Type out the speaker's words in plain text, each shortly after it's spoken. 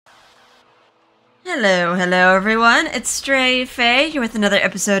Hello everyone, it's Stray Faye here with another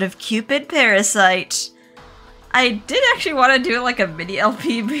episode of Cupid Parasite. I did actually want to do like a mini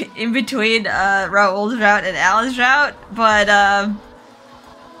LP in between Raoul's route and Allan's route, but yeah,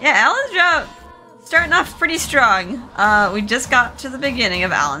 Allan's route starting off pretty strong. We just got to the beginning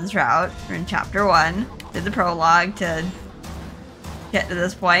of Allan's route. We're in chapter 1, did the prologue to get to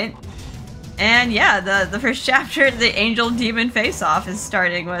this point. And yeah, the first chapter, the Angel Demon Face-Off, is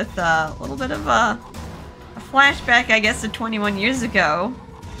starting with a little bit of a flashback, I guess, to 21 years ago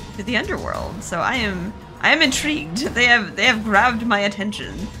to the underworld. So I am intrigued. They have grabbed my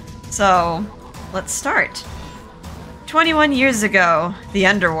attention. So let's start. 21 years ago, the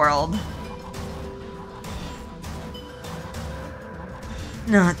underworld.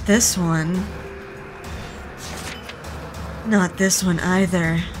 Not this one. Not this one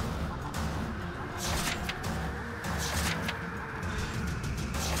either.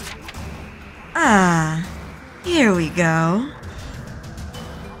 Ah, here we go.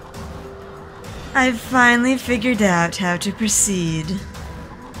 I've finally figured out how to proceed.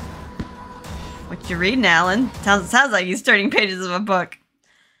 What you reading, Allan? Sounds like he's turning pages of a book.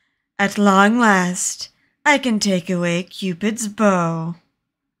 At long last, I can take away Cupid's bow.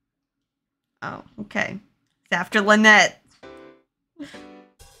 Oh, okay. It's after Lynette.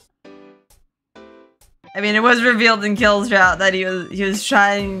 I mean, it was revealed in Kill's route that he was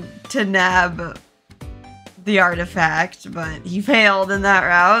trying to nab the artifact, but he failed in that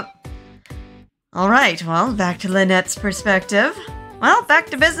route. Alright, well, back to Lynette's perspective. Well, back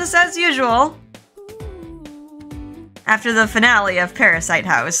to business as usual. After the finale of Parasite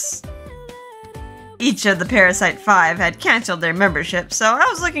House, each of the Parasite 5 had cancelled their membership, so I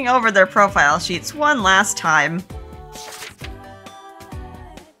was looking over their profile sheets one last time.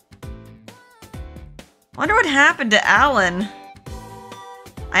 Wonder what happened to Allan.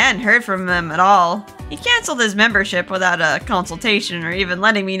 I hadn't heard from him at all. He canceled his membership without a consultation or even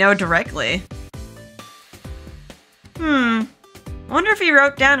letting me know directly. I wonder if he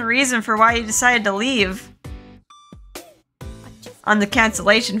wrote down a reason for why he decided to leave. On the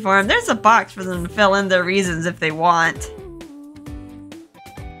cancellation form, there's a box for them to fill in their reasons if they want.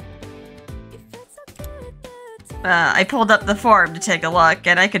 I pulled up the form to take a look,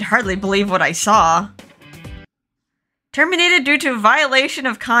 and I could hardly believe what I saw. Terminated due to violation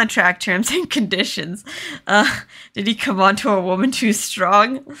of contract terms and conditions. Did he come on to a woman too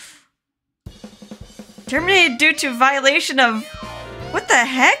strong? Terminated due to violation of... What the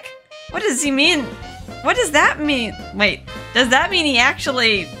heck? What does he mean? What does that mean? Wait, does that mean he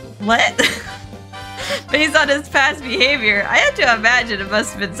actually let? Based on his past behavior, I had to imagine it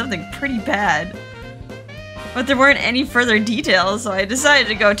must have been something pretty bad. But there weren't any further details, so I decided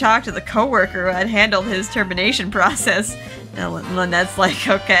to go talk to the coworker who had handled his termination process. And Lynette's like,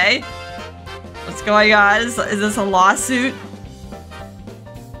 okay, what's going on? Is this a lawsuit?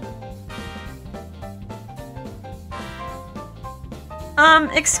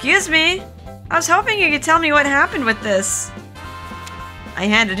 Excuse me? I was hoping you could tell me what happened with this. I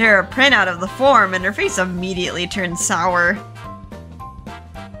handed her a printout of the form, and her face immediately turned sour.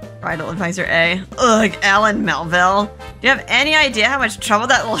 Bridal Advisor A. Ugh, Allan Melville. Do you have any idea how much trouble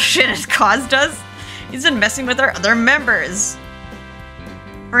that little shit has caused us? He's been messing with our other members.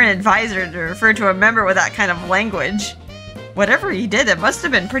 For an advisor to refer to a member with that kind of language. Whatever he did, it must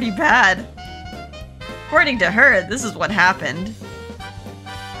have been pretty bad. According to her, this is what happened.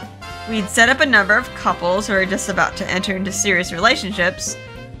 We'd set up a number of couples who were just about to enter into serious relationships,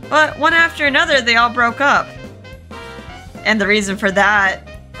 but one after another they all broke up. And the reason for that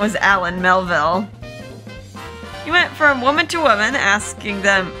was Allan Melville. He went from woman to woman, asking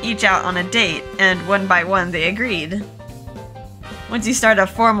them each out on a date, and one by one they agreed. Once you start a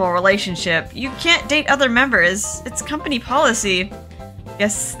formal relationship, you can't date other members. It's company policy.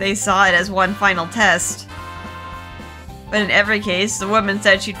 Guess they saw it as one final test. But in every case, the woman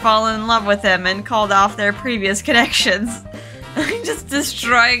said she'd fallen in love with him and called off their previous connections. Just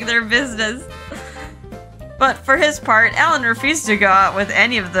destroying their business. But for his part, Allan refused to go out with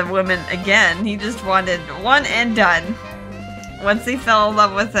any of the women again. He just wanted one and done. Once he fell in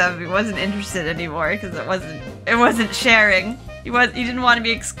love with him, he wasn't interested anymore because it wasn't sharing. He didn't want to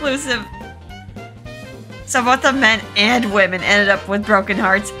be exclusive. So both the men and women ended up with broken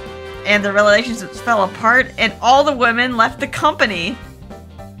hearts, and the relationships fell apart, and all the women left the company.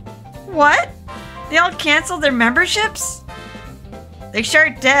 What? They all canceled their memberships? They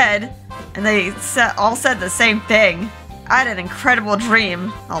sure did. And they all said the same thing. I had an incredible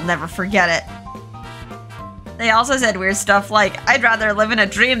dream. I'll never forget it. They also said weird stuff like, I'd rather live in a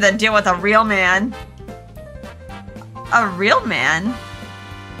dream than deal with a real man. A real man?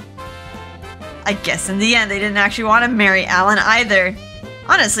 I guess in the end they didn't actually want to marry Allan either.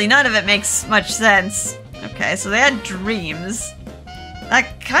 Honestly, none of it makes much sense. Okay, so they had dreams.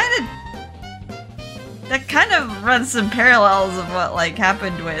 That kind of runs some parallels of what like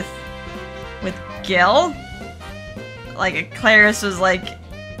happened with Gil. Like Claris was like,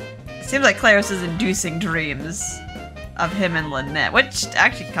 it seems like Claris was inducing dreams of him and Lynette, which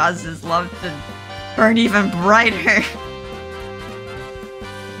actually caused his love to burn even brighter.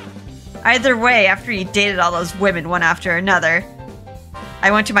 Either way, after he dated all those women one after another,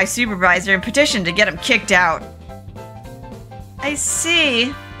 I went to my supervisor and petitioned to get him kicked out. I see.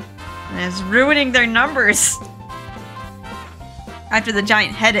 And it's ruining their numbers. After the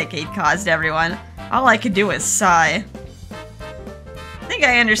giant headache he'd caused everyone, all I could do was sigh. I think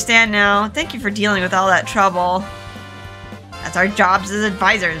I understand now. Thank you for dealing with all that trouble. That's our jobs as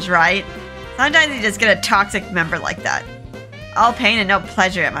advisors, right? Sometimes you just get a toxic member like that. All pain and no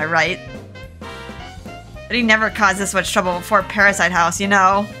pleasure, am I right? But he never caused this much trouble before Parasite House, you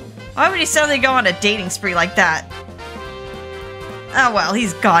know? Why would he suddenly go on a dating spree like that? Oh well,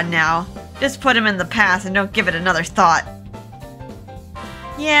 he's gone now. Just put him in the past and don't give it another thought.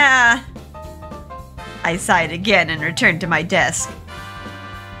 Yeah. I sighed again and returned to my desk.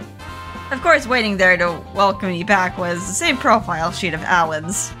 Of course, waiting there to welcome me back was the same profile sheet of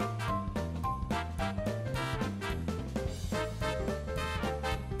Allan's.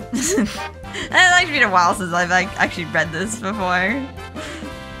 It's actually been a while since I've actually read this before.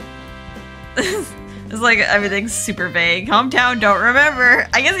 It's like everything's super vague. Hometown, don't remember.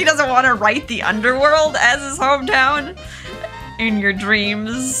 I guess he doesn't want to write the underworld as his hometown. In your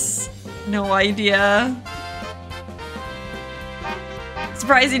dreams. No idea.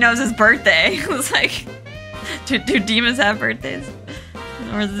 Surprised he knows his birthday. It's like, do demons have birthdays?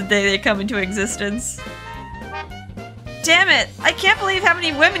 Or is the day they come into existence? Damn it! I can't believe how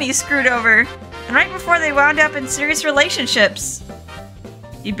many women he screwed over. And right before they wound up in serious relationships.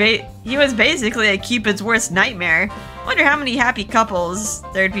 He was basically a Cupid's worst nightmare. Wonder how many happy couples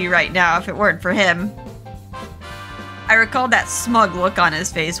there'd be right now if it weren't for him. I recalled that smug look on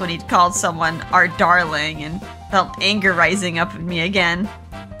his face when he'd called someone our darling and felt anger rising up in me again.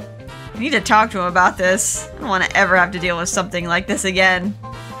 I need to talk to him about this. I don't want to ever have to deal with something like this again.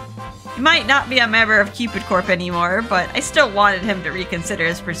 He might not be a member of Cupid Corp anymore, but I still wanted him to reconsider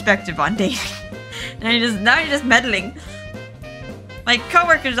his perspective on dating. And now you're just meddling. My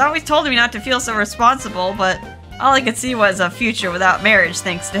coworkers always told me not to feel so responsible, but all I could see was a future without marriage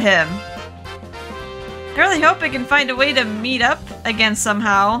thanks to him. I really hope I can find a way to meet up again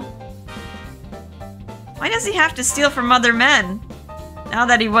somehow. Why does he have to steal from other men? Now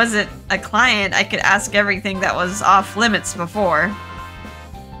that he wasn't a client, I could ask everything that was off limits before.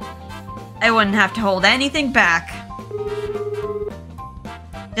 I wouldn't have to hold anything back.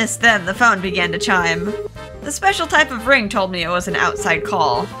 Just then, the phone began to chime. The special type of ring told me it was an outside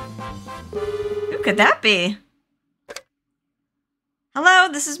call. Who could that be? Hello,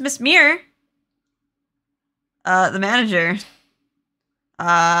 this is Miss Muir. The manager.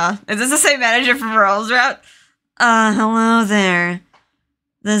 Is this the same manager from Earl's Route? Hello there.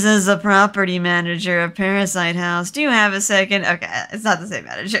 This is the property manager of Parasite House. Do you have a second? Okay, it's not the same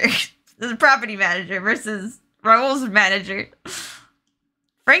manager. This is a property manager versus Raoul's manager.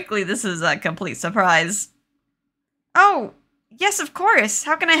 Frankly, this is a complete surprise. Oh, yes, of course.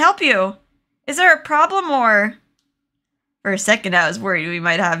 How can I help you? Is there a problem or... For a second, I was worried we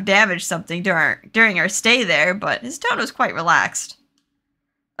might have damaged something during our stay there, but his tone was quite relaxed.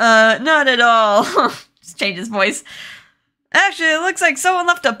 Not at all. Just changed his voice. Actually, it looks like someone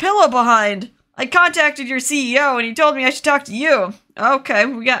left a pillow behind. I contacted your CEO and he told me I should talk to you. Okay,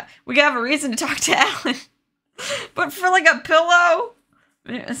 we have a reason to talk to Allan. But for like a pillow?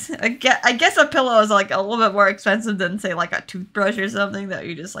 I guess a pillow is like a little bit more expensive than say like a toothbrush or something that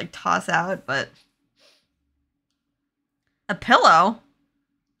you just like toss out, but... A pillow?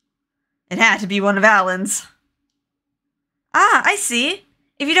 It had to be one of Allan's. Ah, I see.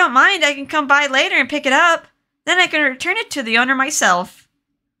 If you don't mind, I can come by later and pick it up. Then I can return it to the owner myself.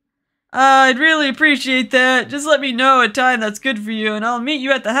 I'd really appreciate that. Just let me know a time that's good for you and I'll meet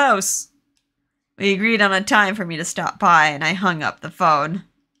you at the house. We agreed on a time for me to stop by and I hung up the phone.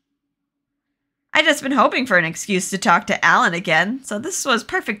 I'd just been hoping for an excuse to talk to Allan again, so this was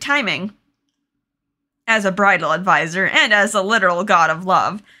perfect timing. As a bridal advisor and as a literal god of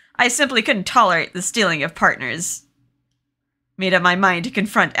love, I simply couldn't tolerate the stealing of partners. Made up my mind to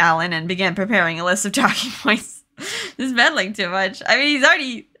confront Allan and began preparing a list of talking points. Just meddling too much. I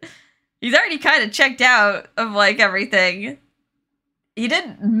mean, he's already kind of checked out of like everything. He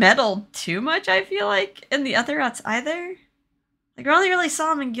didn't meddle too much, I feel like, in the other routes either. Like, I only really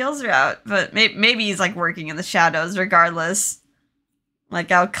saw him in Gil's route, but maybe he's, like, working in the shadows regardless. Like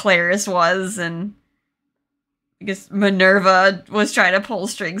how Claris was, and I guess Minerva was trying to pull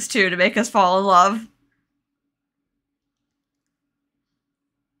strings, too, to make us fall in love.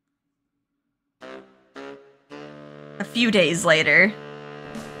 A few days later.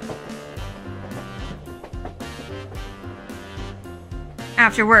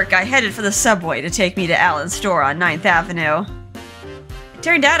 After work, I headed for the subway to take me to Allan's store on 9th Avenue. It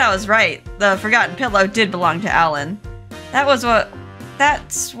turned out I was right. The forgotten pillow did belong to Allan.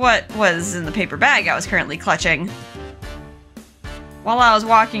 That's what was in the paper bag I was currently clutching. While I was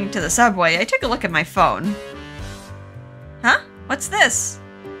walking to the subway, I took a look at my phone. Huh? What's this?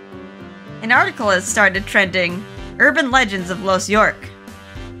 An article has started trending, Urban Legends of Los York.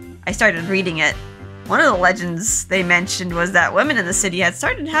 I started reading it. One of the legends they mentioned was that women in the city had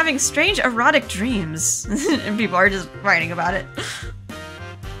started having strange erotic dreams. And people are just writing about it.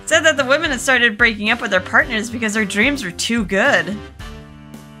 It said that the women had started breaking up with their partners because their dreams were too good.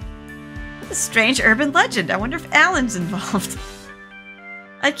 A strange urban legend. I wonder if Allan's involved.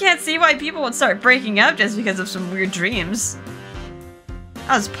 I can't see why people would start breaking up just because of some weird dreams.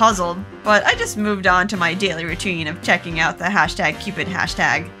 I was puzzled, but I just moved on to my daily routine of checking out the #Cupid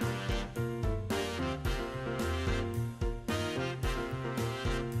hashtag.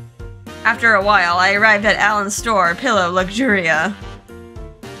 After a while, I arrived at Allan's store, Pillow Luxuria.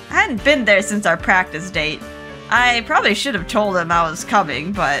 I hadn't been there since our practice date. I probably should have told him I was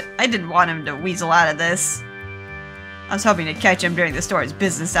coming, but I didn't want him to weasel out of this. I was hoping to catch him during the store's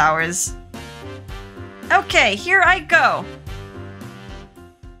business hours. Okay, here I go!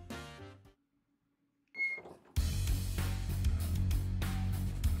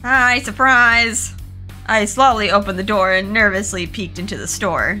 Hi, surprise! I slowly opened the door and nervously peeked into the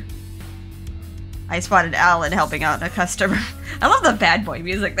store. I spotted Allan helping out a customer. I love the bad boy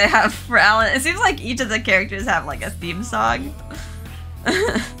music they have for Allan. It seems like each of the characters have like a theme song.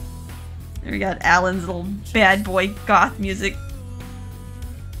 We got Allan's little bad boy goth music.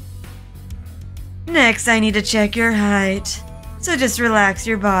 Next, I need to check your height. So just relax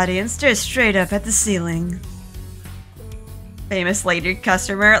your body and stare straight up at the ceiling. Famous lady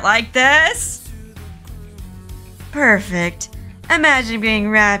customer like this? Perfect. Imagine being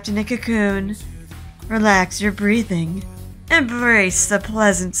wrapped in a cocoon. Relax your breathing. Embrace the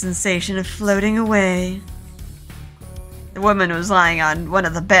pleasant sensation of floating away. The woman was lying on one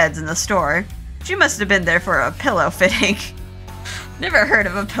of the beds in the store. She must have been there for a pillow fitting. Never heard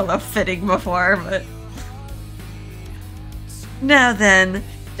of a pillow fitting before, but... Now then,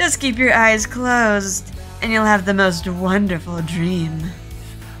 just keep your eyes closed, and you'll have the most wonderful dream.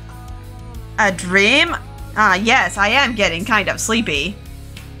 A dream? Ah, yes, I am getting kind of sleepy.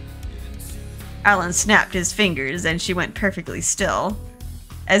 Allan snapped his fingers, and she went perfectly still.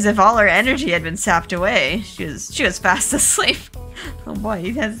 As if all her energy had been sapped away. She was fast asleep. Oh boy,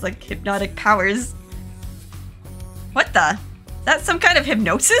 he has like hypnotic powers. What the? That's some kind of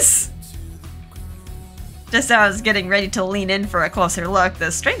hypnosis? Just as I was getting ready to lean in for a closer look,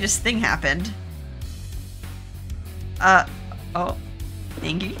 the strangest thing happened. Oh.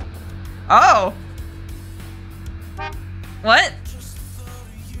 Thank Oh! What?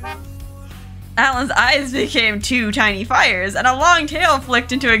 Allan's eyes became two tiny fires, and a long tail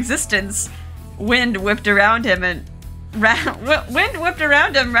flicked into existence. Wind whipped around him, rattling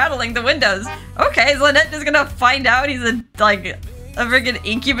the windows. Okay, is Lynette just gonna find out he's a friggin'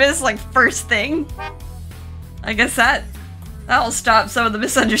 incubus, like, first thing? I guess that'll stop some of the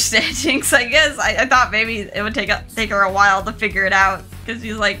misunderstandings, I guess. I thought maybe it would take her a while to figure it out, because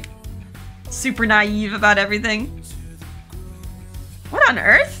she's, like, super naive about everything. What on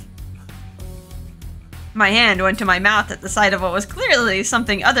earth? My hand went to my mouth at the sight of what was clearly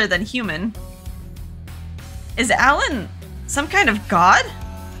something other than human. Is Allan some kind of god?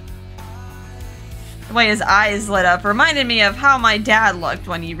 The way his eyes lit up reminded me of how my dad looked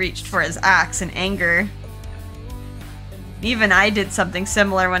when he reached for his axe in anger. Even I did something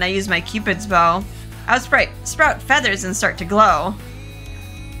similar when I used my Cupid's bow. I would sprout feathers and start to glow.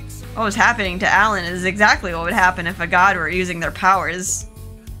 What was happening to Allan is exactly what would happen if a god were using their powers.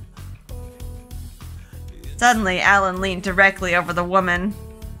 Suddenly, Allan leaned directly over the woman.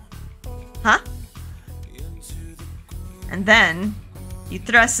 Huh? And then, he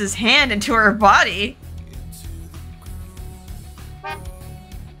thrust his hand into her body.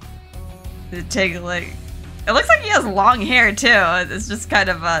 It looks like he has long hair too. It's just kind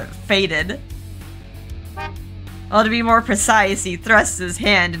of faded. Well, to be more precise, he thrust his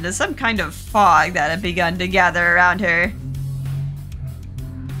hand into some kind of fog that had begun to gather around her.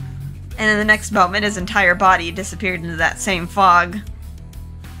 And in the next moment, his entire body disappeared into that same fog.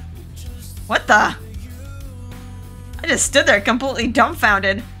 What the? I just stood there completely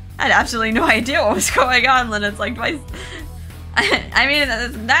dumbfounded. I had absolutely no idea what was going on. Lynette's like, I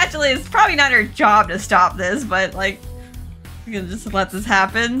mean, naturally, it's probably not her job to stop this, but like, you can just let this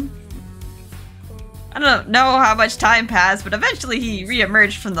happen. I don't know how much time passed, but eventually he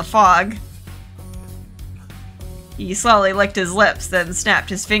re-emerged from the fog. He slowly licked his lips, then snapped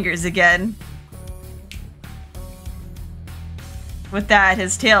his fingers again. With that,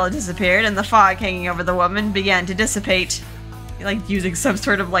 his tail disappeared, and the fog hanging over the woman began to dissipate. Like using some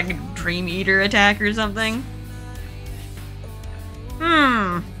sort of like dream eater attack or something.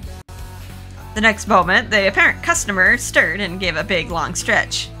 The next moment, the apparent customer stirred and gave a big long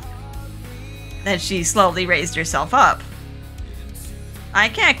stretch. Then she slowly raised herself up. I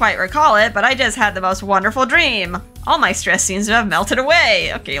can't quite recall it, but I just had the most wonderful dream. All my stress seems to have melted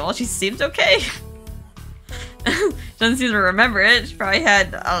away. Okay, well, she seems okay. Doesn't seem to remember it. She probably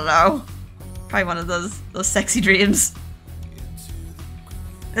had, I don't know, probably one of those sexy dreams.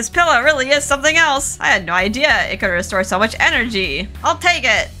 This pillow really is something else. I had no idea it could restore so much energy. I'll take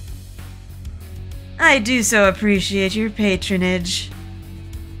it. I do so appreciate your patronage.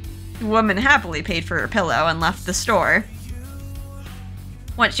 The woman happily paid for her pillow and left the store.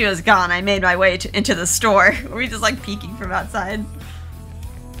 Once she was gone, I made my way into the store. Were we just like peeking from outside?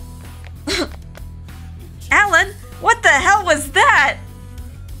 Allan, what the hell was that?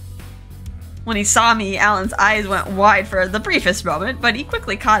 When he saw me, Allan's eyes went wide for the briefest moment, but he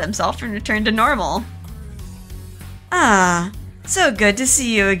quickly caught himself and returned to normal. Ah, so good to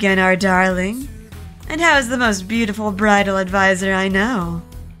see you again, our darling. And how is the most beautiful bridal advisor I know?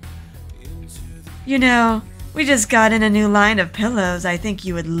 You know, we just got in a new line of pillows I think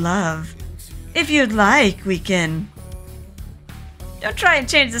you would love. If you'd like, we can... Don't try and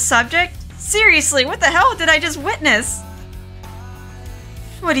change the subject. Seriously, what the hell did I just witness?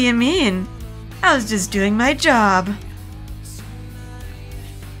 What do you mean? I was just doing my job.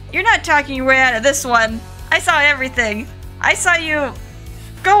 You're not talking your way out of this one. I saw everything. I saw you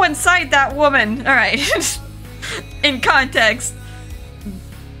go inside that woman. Alright. In context.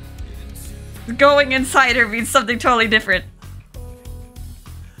 Going inside her means something totally different.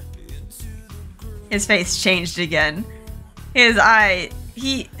 His face changed again. His eyes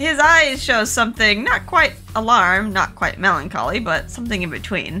show something not quite alarm, not quite melancholy, but something in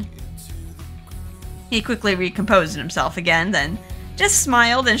between. He quickly recomposed himself again, then just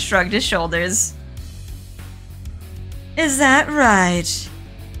smiled and shrugged his shoulders. Is that right?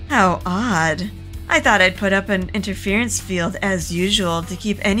 How odd. I thought I'd put up an interference field as usual to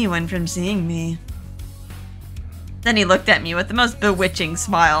keep anyone from seeing me. Then he looked at me with the most bewitching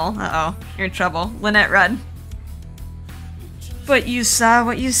smile. Uh-oh, you're in trouble. Lynette, run. But you saw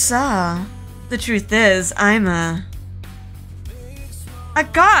what you saw. The truth is, I'm a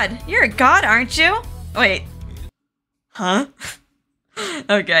god! You're a god, aren't you? Wait. Huh?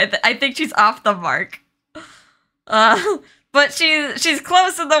 Okay, I think she's off the mark. But she's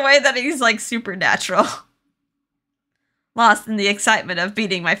close in the way that he's like supernatural. Lost in the excitement of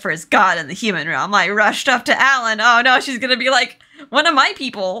beating my first god in the human realm, I rushed up to Allan. Oh no, she's gonna be like one of my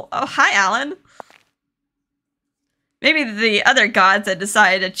people. Oh, hi, Allan. Maybe the other gods had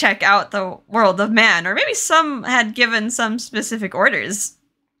decided to check out the world of man, or maybe some had given some specific orders.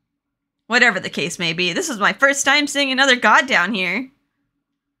 Whatever the case may be, this was my first time seeing another god down here.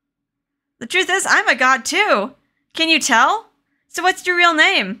 The truth is, I'm a god too. Can you tell? So what's your real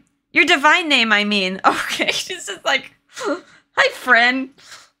name? Your divine name, I mean. Okay, she's just like, hi, friend.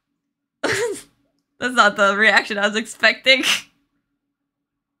 That's not the reaction I was expecting.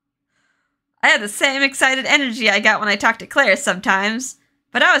 I had the same excited energy I got when I talked to Claire sometimes,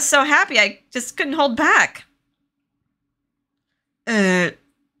 but I was so happy I just couldn't hold back.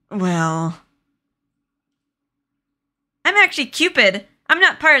 Well... I'm actually Cupid. I'm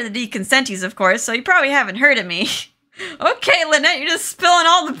not part of the Deconsentes, of course, so you probably haven't heard of me. Okay, Lynette, you're just spilling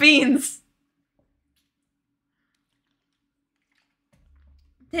all the beans.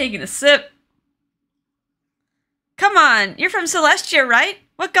 Taking a sip. Come on, you're from Celestia, right?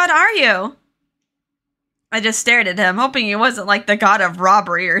 What god are you? I just stared at him, hoping he wasn't like the god of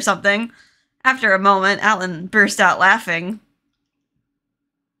robbery or something. After a moment, Allan burst out laughing.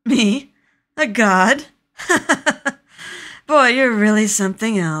 Me? A god? Boy, you're really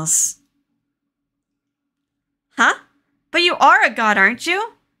something else. Huh? But you are a god, aren't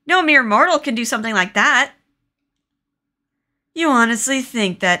you? No mere mortal can do something like that. You honestly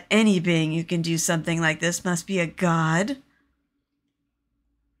think that any being who can do something like this must be a god?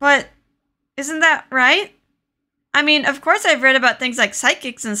 But, isn't that right? I mean, of course I've read about things like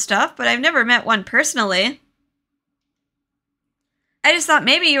psychics and stuff, but I've never met one personally. I just thought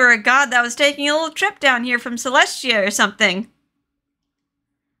maybe you were a god that was taking a little trip down here from Celestia or something.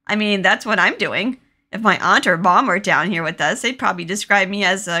 I mean, that's what I'm doing. If my aunt or mom were down here with us, they'd probably describe me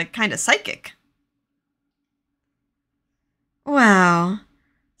as a kind of psychic. Wow.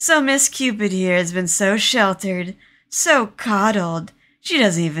 So Miss Cupid here has been so sheltered, so coddled, she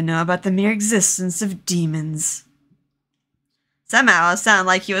doesn't even know about the mere existence of demons. Somehow it sounded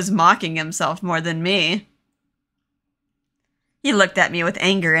like he was mocking himself more than me. He looked at me with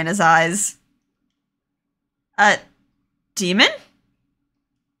anger in his eyes. A demon?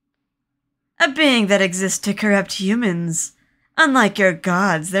 A being that exists to corrupt humans. Unlike your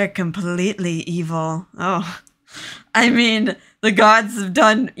gods, they're completely evil. Oh, I mean, the gods have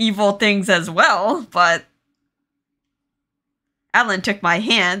done evil things as well, but... Allan took my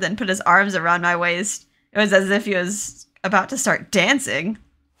hand and put his arms around my waist. It was as if he was about to start dancing.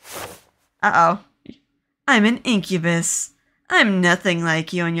 Uh-oh. I'm an incubus. I'm nothing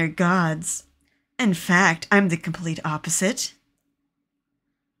like you and your gods. In fact, I'm the complete opposite.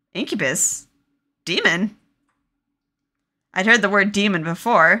 Incubus? Demon? I'd heard the word demon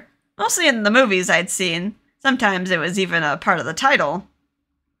before, mostly in the movies I'd seen. Sometimes it was even a part of the title.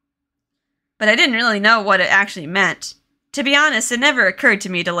 But I didn't really know what it actually meant. To be honest, it never occurred to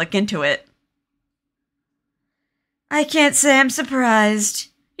me to look into it. I can't say I'm surprised.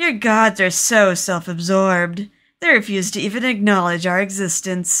 Your gods are so self-absorbed. They refuse to even acknowledge our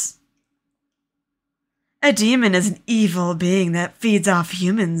existence. A demon is an evil being that feeds off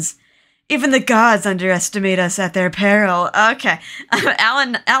humans. Even the gods underestimate us at their peril. Okay.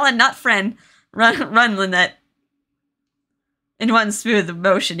 Allan, not friend. Run, Lynette. In one smooth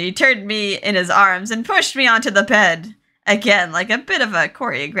motion, he turned me in his arms and pushed me onto the bed. Again, like a bit of a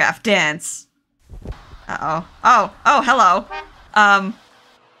choreographed dance. Uh-oh. Oh, hello.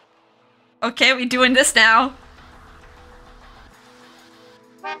 Okay, we doing this now?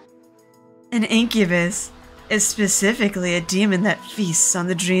 An incubus is specifically a demon that feasts on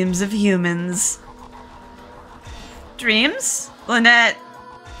the dreams of humans. Dreams? Lynette,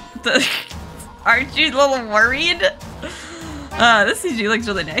 aren't you a little worried? This CG looks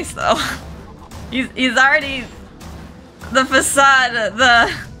really nice though. He's already... The facade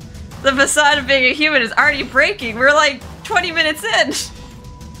of being a human is already breaking. We're like 20 minutes in.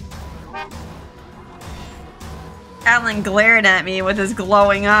 Allan glared at me with his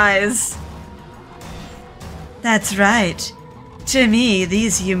glowing eyes. That's right. To me,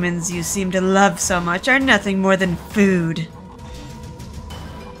 these humans you seem to love so much are nothing more than food.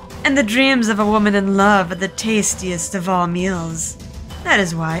 And the dreams of a woman in love are the tastiest of all meals. That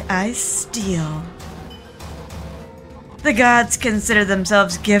is why I steal. The gods consider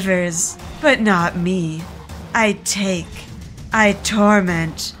themselves givers, but not me. I take. I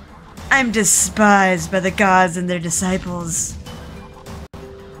torment. I'm despised by the gods and their disciples.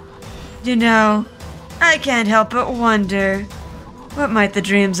 You know, I can't help but wonder, what might the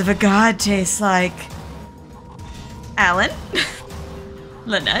dreams of a god taste like? Allan?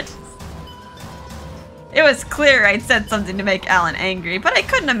 Lynette? It was clear I'd said something to make Allan angry, but I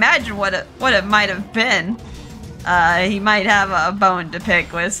couldn't imagine what it might have been. He might have a bone to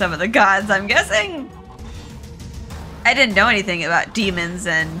pick with some of the gods, I'm guessing. I didn't know anything about demons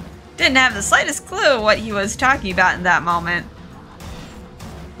and didn't have the slightest clue what he was talking about in that moment.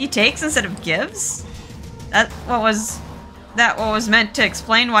 He takes instead of gives? That what was meant to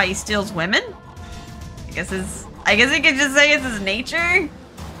explain why he steals women? I guess he could just say it's his nature?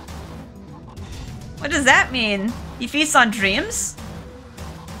 What does that mean? He feasts on dreams?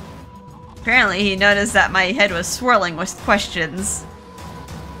 Apparently he noticed that my head was swirling with questions.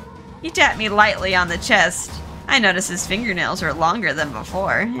 He tapped me lightly on the chest. I noticed his fingernails were longer than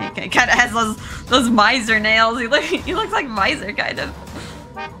before. He kind of has those miser nails. He looks like miser, kind of.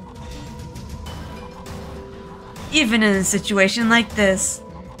 Even in a situation like this,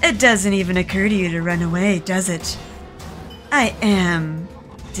 it doesn't even occur to you to run away, does it? I am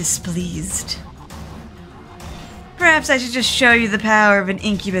displeased. Perhaps I should just show you the power of an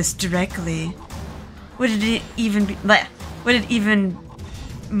incubus directly. Would it even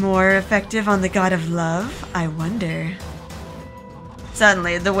more effective on the god of love? I wonder.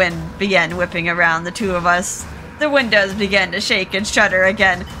 Suddenly, the wind began whipping around the two of us. The windows began to shake and shudder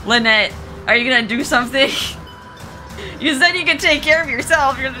again. Lynette, are you gonna do something? You said you could take care of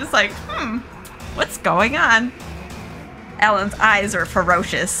yourself. You're just like, what's going on? Allan's eyes are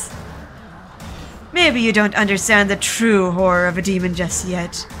ferocious. Maybe you don't understand the true horror of a demon just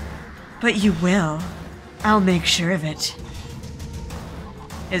yet. But you will. I'll make sure of it.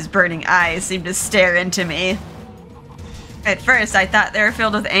 His burning eyes seemed to stare into me. At first, I thought they were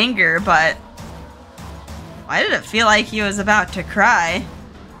filled with anger, but why did it feel like he was about to cry?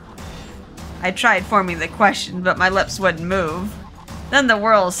 I tried forming the question, but my lips wouldn't move. Then the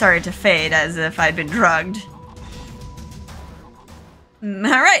world started to fade as if I'd been drugged.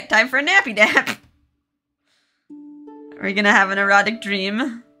 Alright, time for a nappy nap. Are we gonna have an erotic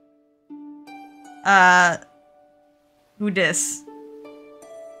dream? Who dis?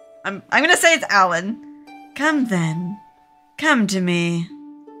 I'm gonna say it's Allan. Come then. Come to me.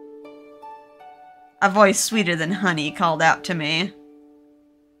 A voice sweeter than honey called out to me.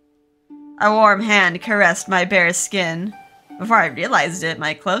 A warm hand caressed my bare skin. Before I realized it,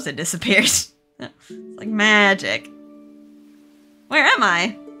 my clothes had disappeared. It's like magic. Where am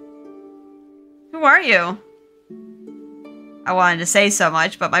I? Who are you? I wanted to say so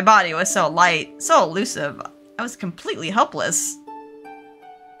much, but my body was so light, so elusive, I was completely helpless.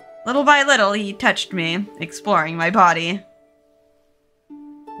 Little by little, he touched me, exploring my body.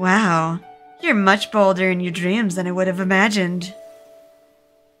 Wow, you're much bolder in your dreams than I would have imagined.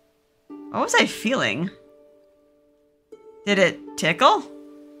 What was I feeling? Did it tickle?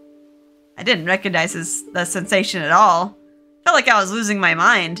 I didn't recognize the sensation at all. Felt like I was losing my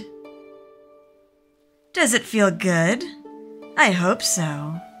mind. Does it feel good? I hope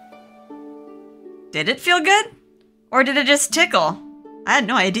so. Did it feel good? Or did it just tickle? I had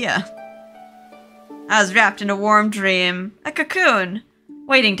no idea. I was wrapped in a warm dream, a cocoon,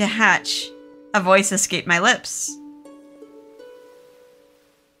 waiting to hatch. A voice escaped my lips.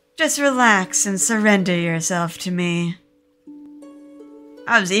 Just relax and surrender yourself to me.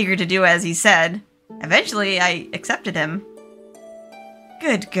 I was eager to do as he said. Eventually, I accepted him.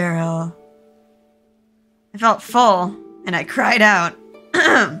 Good girl. I felt full, and I cried out.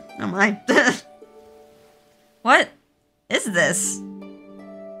 Oh my. What is this?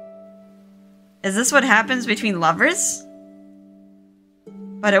 Is this what happens between lovers?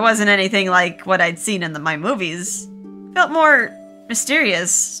 But it wasn't anything like what I'd seen in my movies. It felt more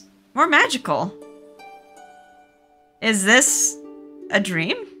mysterious, more magical. Is this a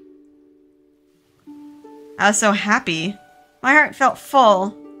dream? I was so happy. My heart felt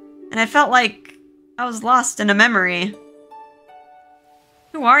full, and I felt like I was lost in a memory.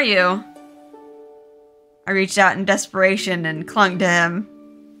 Who are you? I reached out in desperation and clung to him.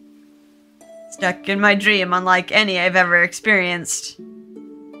 Stuck in my dream unlike any I've ever experienced.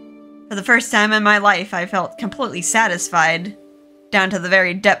 For the first time in my life, I felt completely satisfied, down to the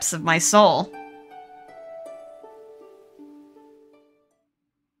very depths of my soul.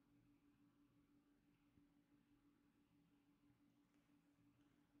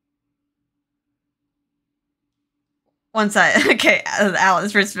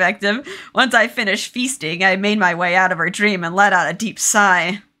 Allan's perspective. Once I finished feasting, I made my way out of her dream and let out a deep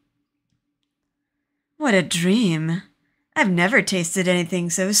sigh. What a dream. I've never tasted anything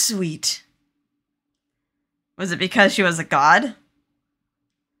so sweet. Was it because she was a god?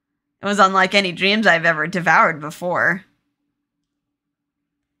 It was unlike any dreams I've ever devoured before.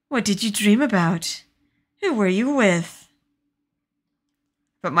 What did you dream about? Who were you with?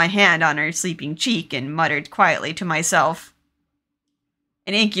 Put my hand on her sleeping cheek and muttered quietly to myself.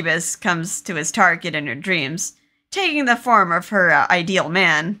 An incubus comes to his target in her dreams, taking the form of her ideal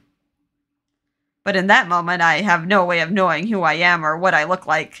man. But in that moment, I have no way of knowing who I am or what I look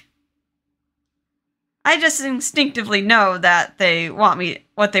like. I just instinctively know that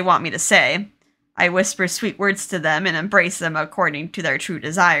what they want me to say. I whisper sweet words to them and embrace them according to their true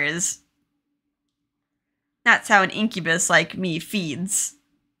desires. That's how an incubus like me feeds.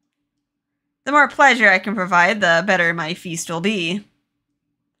 The more pleasure I can provide, the better my feast will be.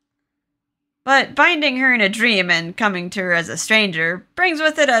 But binding her in a dream and coming to her as a stranger brings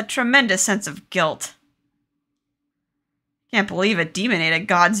with it a tremendous sense of guilt. Can't believe a demon ate a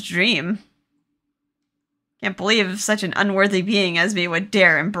god's dream. Can't believe such an unworthy being as me would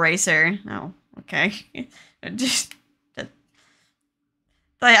dare embrace her. Oh, okay.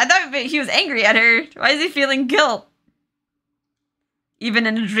 I thought he was angry at her. Why is he feeling guilt? Even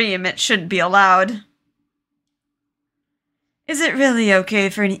in a dream, it shouldn't be allowed. Is it really okay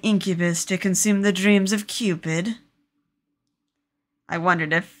for an incubus to consume the dreams of Cupid? I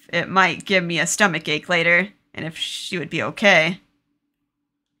wondered if it might give me a stomachache later, and if she would be okay.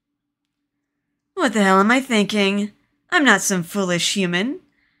 What the hell am I thinking? I'm not some foolish human.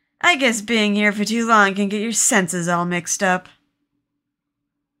 I guess being here for too long can get your senses all mixed up.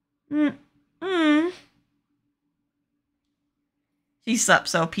 She slept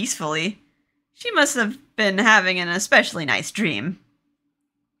so peacefully. She must have been having an especially nice dream.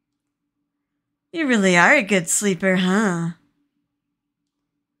 You really are a good sleeper, huh?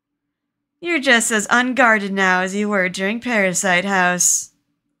 You're just as unguarded now as you were during Parasite House.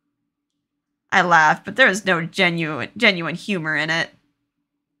 I laughed, but there was no genuine humor in it.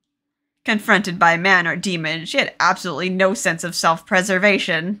 Confronted by man or demon, she had absolutely no sense of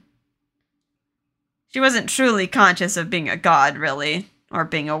self-preservation. She wasn't truly conscious of being a god, really, or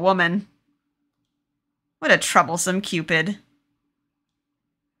being a woman. What a troublesome Cupid.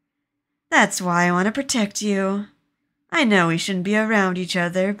 That's why I want to protect you. I know we shouldn't be around each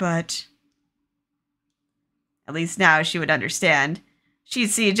other, but... At least now she would understand. She'd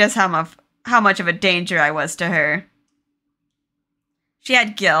see just how much of a danger I was to her. She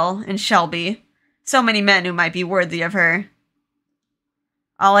had Gil and Shelby, so many men who might be worthy of her.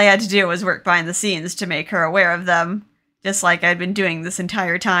 All I had to do was work behind the scenes to make her aware of them, just like I'd been doing this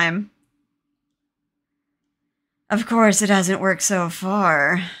entire time. Of course, it hasn't worked so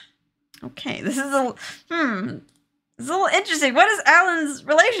far. Okay, this is it's a little interesting. What is Allan's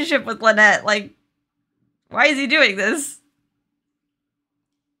relationship with Lynette? Like, why is he doing this?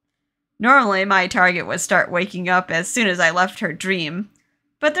 Normally, my target would start waking up as soon as I left her dream,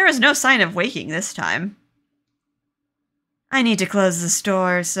 but there was no sign of waking this time. I need to close the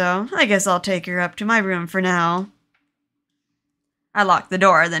store, so I guess I'll take her up to my room for now. I locked the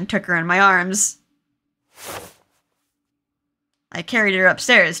door, then took her in my arms. I carried her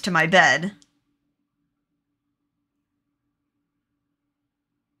upstairs to my bed.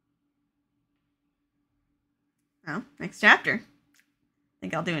 Oh, next chapter. I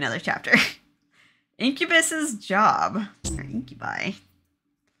think I'll do another chapter. Incubus's job. Or incubi. I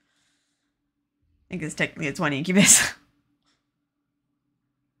think it's one incubus.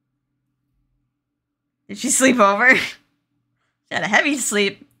 Did she sleep over? She had a heavy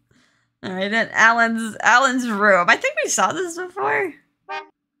sleep. Alright, at Allan's room. I think we saw this before.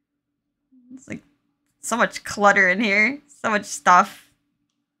 It's like so much clutter in here. So much stuff.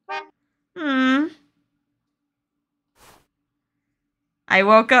 I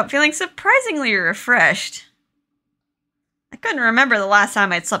woke up feeling surprisingly refreshed. I couldn't remember the last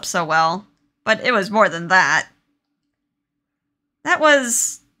time I'd slept so well, but it was more than that. That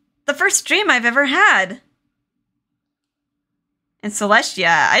was the first dream I've ever had. In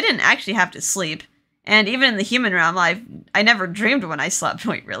Celestia, I didn't actually have to sleep, and even in the human realm, I never dreamed when I slept.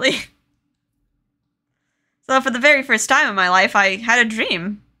 Wait, really? So for the very first time in my life, I had a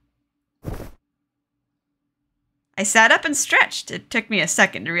dream. I sat up and stretched. It took me a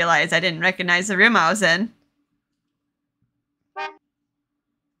second to realize I didn't recognize the room I was in.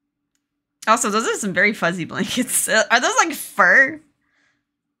 Also, those are some very fuzzy blankets. Are those like fur? I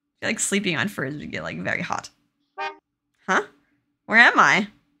feel like sleeping on furs would get like very hot. Huh? Where am I?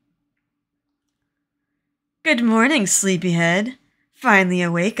 Good morning, sleepyhead. Finally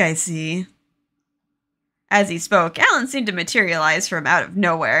awake, I see. As he spoke, Allan seemed to materialize from out of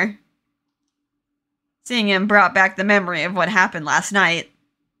nowhere. Seeing him brought back the memory of what happened last night.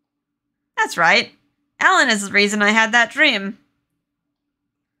 That's right. Allan is the reason I had that dream.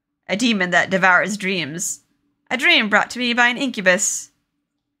 A demon that devours dreams. A dream brought to me by an incubus.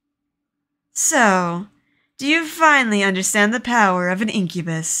 So, do you finally understand the power of an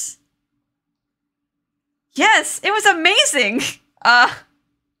incubus? Yes, it was amazing! Huh?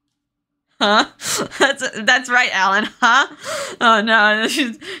 That's right, Allan, huh? Oh no,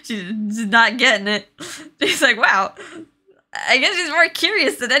 she's not getting it. She's like, wow. I guess she's more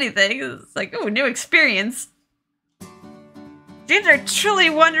curious than anything. It's like, oh, new experience. Dreams are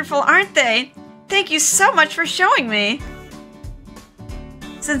truly wonderful, aren't they? Thank you so much for showing me.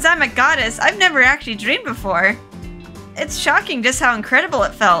 Since I'm a goddess, I've never actually dreamed before. It's shocking just how incredible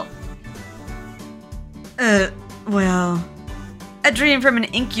it felt. Well... A dream from an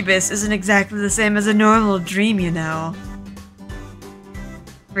incubus isn't exactly the same as a normal dream, you know.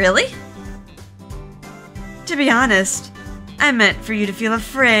 Really? To be honest, I meant for you to feel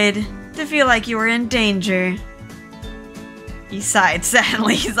afraid, to feel like you were in danger. He sighed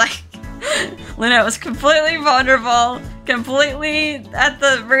sadly. He's like, Lynette was completely vulnerable, completely at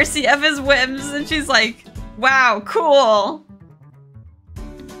the mercy of his whims, and she's like, wow, cool.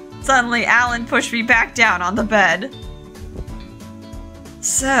 Suddenly, Allan pushed me back down on the bed.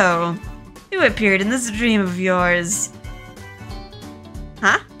 So, who appeared in this dream of yours?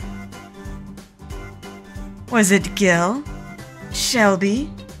 Huh? Was it Gil? Shelby?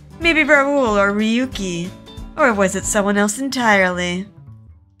 Maybe Raoul or Ryuki? Or was it someone else entirely?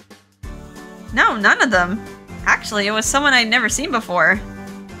 No, none of them. Actually, it was someone I'd never seen before.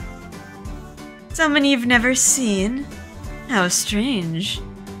 Someone you've never seen? How strange.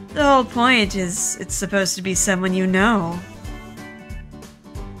 The whole point is it's supposed to be someone you know.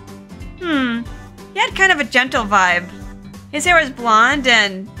 He had kind of a gentle vibe. His hair was blonde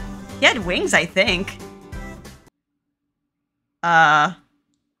and He had wings, I think. Oh,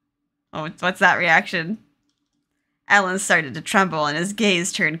 what's that reaction? Allan started to tremble and his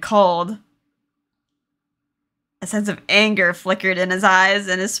gaze turned cold. A sense of anger flickered in his eyes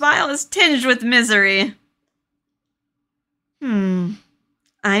and his smile was tinged with misery.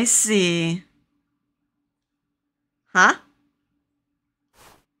 I see. Huh?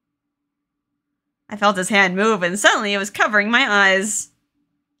 I felt his hand move and suddenly it was covering my eyes.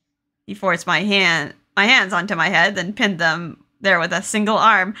 He forced my hands onto my head, then pinned them there with a single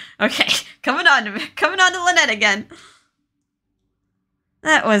arm. Okay, coming on to Lynette again.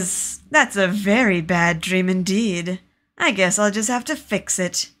 That's a very bad dream indeed. I guess I'll just have to fix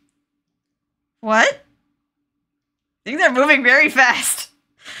it. What? Things are moving very fast.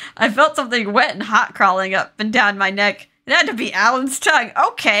 I felt something wet and hot crawling up and down my neck. It had to be Allan's tongue.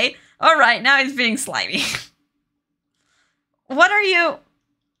 Okay, alright, now he's being slimy. What are you...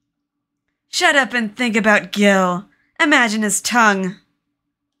 Shut up and think about Gil. Imagine his tongue.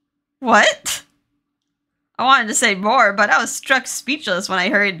 What? I wanted to say more, but I was struck speechless when I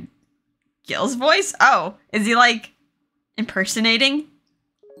heard Gil's voice. Oh, is he like impersonating?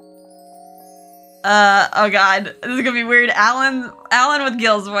 Oh god, this is gonna be weird. Allan with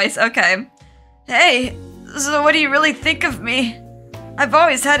Gil's voice. Okay. Hey, so what do you really think of me? I've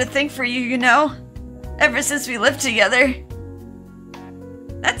always had a thing for you, you know? Ever since we lived together.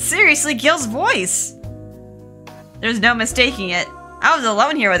 That's seriously Gil's voice. There's no mistaking it. I was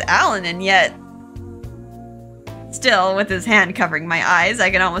alone here with Allan, and yet... Still, with his hand covering my eyes,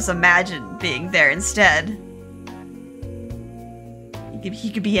 I can almost imagine being there instead.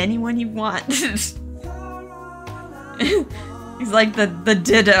 He could be anyone you want. He's like the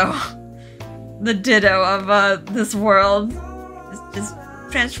ditto. The ditto of this world. Just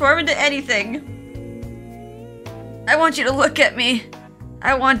transform into anything. I want you to look at me.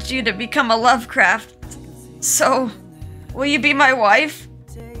 I want you to become a Lovecraft. So, will you be my wife?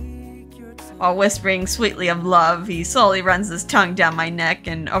 While whispering sweetly of love, he slowly runs his tongue down my neck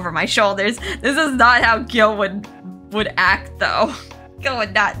and over my shoulders. This is not how Gil would act, though. Gil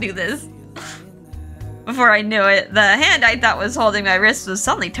would not do this. Before I knew it, the hand I thought was holding my wrist was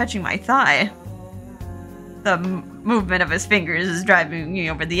suddenly touching my thigh. The movement of his fingers is driving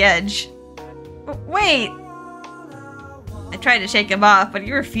me over the edge. Wait! I tried to shake him off, but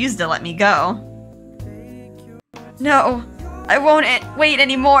he refused to let me go. No, I won't wait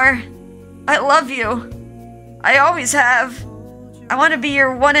anymore. I love you. I always have. I want to be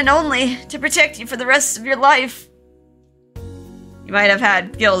your one and only, to protect you for the rest of your life. You might have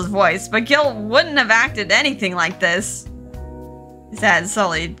had Gil's voice, but Gil wouldn't have acted anything like this. His hand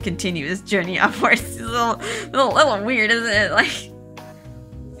slowly continued his journey upwards. It's a little weird, isn't it?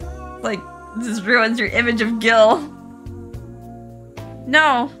 Like, this ruins your image of Gil.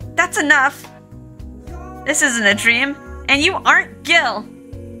 No, that's enough. This isn't a dream, and you aren't Gil.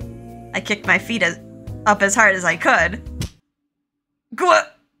 I kicked my feet up as hard as I could. Gah!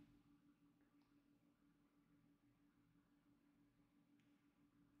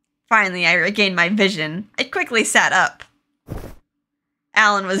 Finally, I regained my vision. I quickly sat up.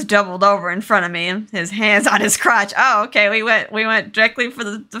 Allan was doubled over in front of me, his hands on his crotch. Oh, okay, we went directly for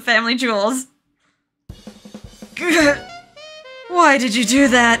the family jewels. Gah! Why did you do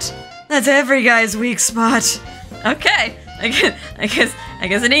that? That's every guy's weak spot. Okay, I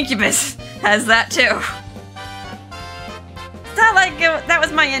guess an incubus has that too. It's not like that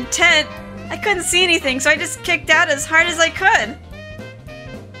was my intent. I couldn't see anything, so I just kicked out as hard as I could.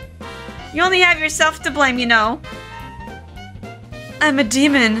 You only have yourself to blame, you know. I'm a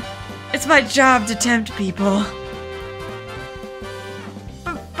demon. It's my job to tempt people.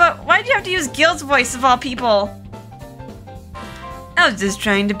 But why'd you have to use Gil's voice of all people? I was just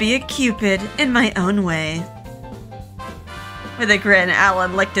trying to be a Cupid in my own way. With a grin,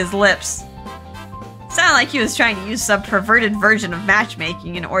 Allan licked his lips. Sounded like he was trying to use some perverted version of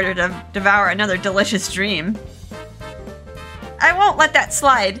matchmaking in order to devour another delicious dream. I won't let that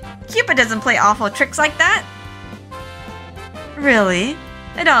slide. Cupid doesn't play awful tricks like that. Really?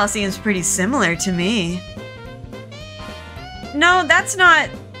 It all seems pretty similar to me. No, that's not...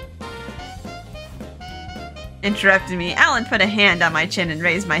 Interrupting me, Allan put a hand on my chin and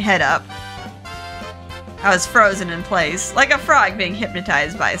raised my head up. I was frozen in place, like a frog being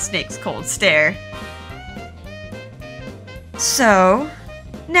hypnotized by a snake's cold stare. So,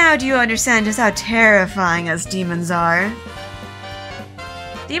 now do you understand just how terrifying us demons are?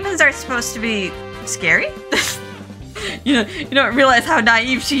 Demons are supposed to be scary? You don't realize how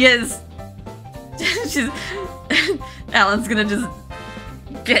naive she is. Allan's gonna just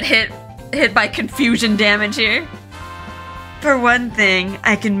get hit by confusion damage here. For one thing,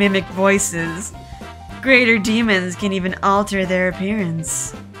 I can mimic voices. Greater demons can even alter their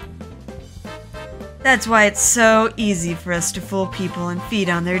appearance. That's why it's so easy for us to fool people and feed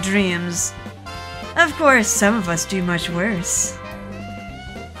on their dreams. Of course, some of us do much worse.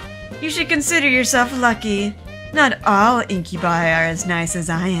 You should consider yourself lucky. Not all incubi are as nice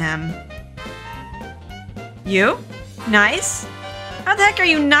as I am. You? Nice? How the heck are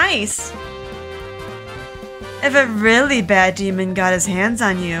you nice? If a really bad demon got his hands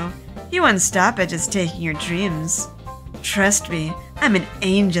on you, he wouldn't stop at just taking your dreams. Trust me, I'm an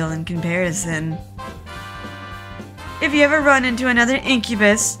angel in comparison. If you ever run into another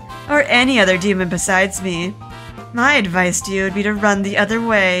incubus, or any other demon besides me, my advice to you would be to run the other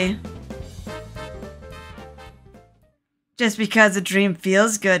way. Just because a dream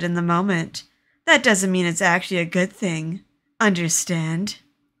feels good in the moment, that doesn't mean it's actually a good thing. Understand?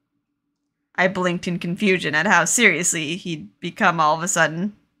 I blinked in confusion at how seriously he'd become all of a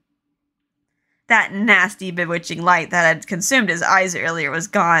sudden. That nasty, bewitching light that had consumed his eyes earlier was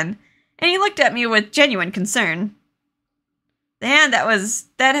gone, and he looked at me with genuine concern. The hand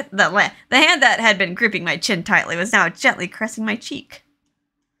that had been gripping my chin tightly was now gently caressing my cheek.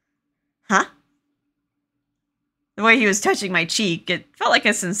 Huh? The way he was touching my cheek, it felt like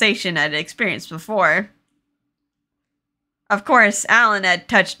a sensation I'd experienced before. Of course, Allan had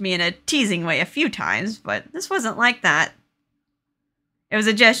touched me in a teasing way a few times, but this wasn't like that. It was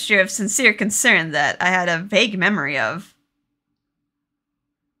a gesture of sincere concern that I had a vague memory of.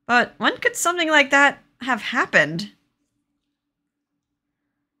 But when could something like that have happened?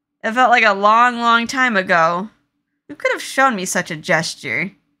 It felt like a long, long time ago. Who could have shown me such a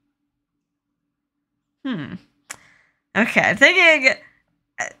gesture? Okay, I'm thinking...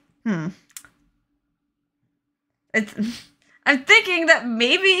 I'm thinking that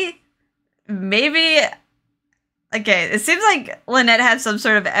maybe... Okay, it seems like Lynette had some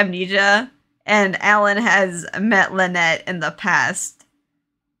sort of amnesia, and Allan has met Lynette in the past.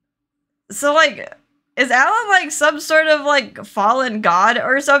 So, like... Is Allan, like, some sort of, like, fallen god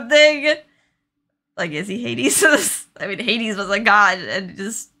or something? Like, is he Hades? I mean, Hades was a god and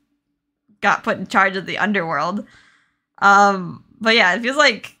just got put in charge of the underworld. But yeah, it feels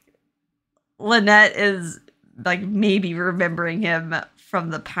like Lynette is, like, maybe remembering him from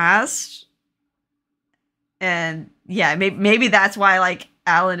the past. And, yeah, maybe that's why, like,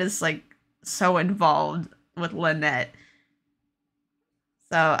 Allan is, like, so involved with Lynette.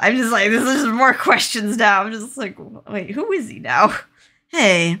 So, I'm just like, this is more questions now. I'm just like, wait, who is he now?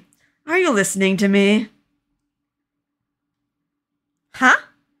 Hey, are you listening to me? Huh?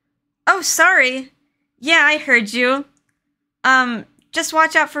 Oh, sorry. Yeah, I heard you. Just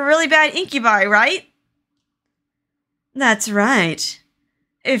watch out for really bad incubi, right? That's right.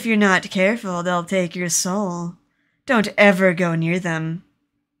 If you're not careful, they'll take your soul. Don't ever go near them.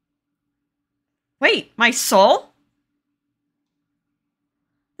 Wait, my soul?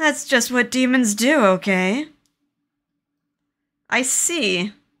 That's just what demons do, okay? I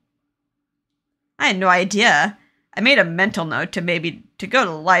see. I had no idea. I made a mental note to go to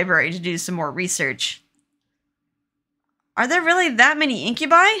the library to do some more research. Are there really that many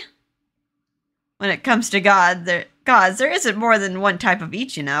incubi? When it comes to gods, there isn't more than one type of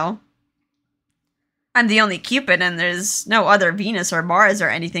each, you know. I'm the only Cupid, and there's no other Venus or Mars or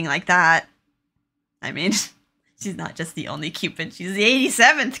anything like that. I mean... She's not just the only Cupid, she's the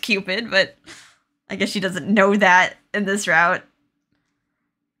 87th Cupid, but I guess she doesn't know that in this route.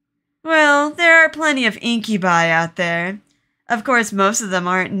 Well, there are plenty of incubi out there. Of course, most of them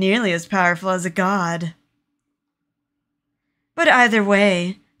aren't nearly as powerful as a god. But either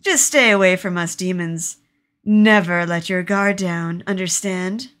way, just stay away from us demons. Never let your guard down,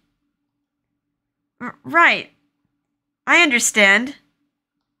 understand? Right. I understand.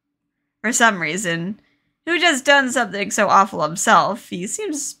 For some reason... Who just done something so awful himself, he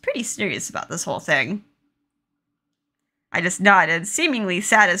seems pretty serious about this whole thing. I just nodded, seemingly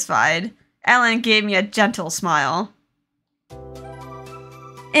satisfied. Allan gave me a gentle smile.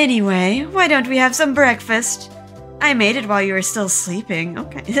 Anyway, why don't we have some breakfast? I made it while you were still sleeping.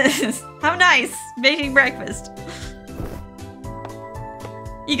 Okay. How nice! Making breakfast.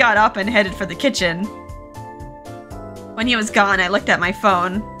 He got up and headed for the kitchen. When he was gone, I looked at my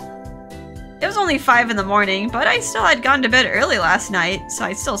phone. It was only 5 in the morning, but I still had gone to bed early last night, so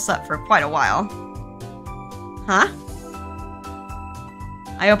I still slept for quite a while. Huh?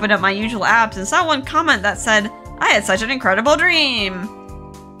 I opened up my usual apps and saw one comment that said, I had such an incredible dream.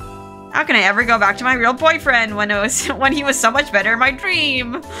 How can I ever go back to my real boyfriend when he was so much better in my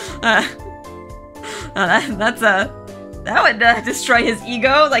dream? That would destroy his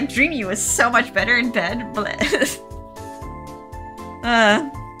ego. Like, dreaming he was so much better in bed.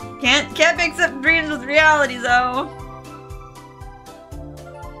 Can't mix up dreams with reality, though.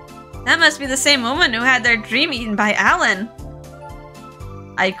 That must be the same woman who had their dream eaten by Allan.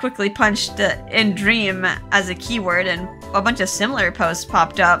 I quickly punched in dream as a keyword and a bunch of similar posts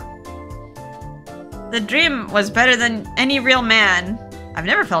popped up. The dream was better than any real man. I've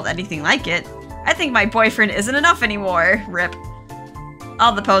never felt anything like it. I think my boyfriend isn't enough anymore. Rip.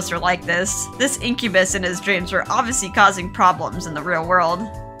 All the posts are like this. This incubus in his dreams were obviously causing problems in the real world.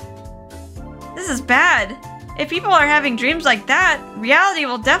 This is bad. If people are having dreams like that, reality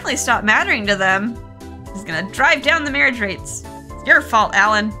will definitely stop mattering to them. It's gonna drive down the marriage rates. It's your fault,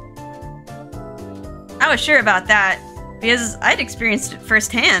 Allan. I was sure about that, because I'd experienced it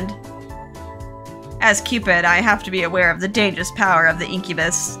firsthand. As Cupid, I have to be aware of the dangerous power of the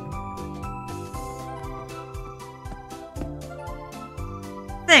incubus.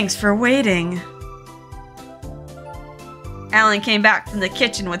 Thanks for waiting. Allan came back from the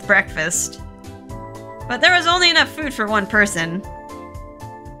kitchen with breakfast. But there was only enough food for one person.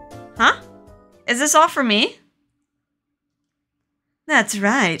 Huh? Is this all for me? That's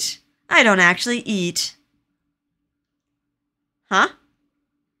right. I don't actually eat. Huh?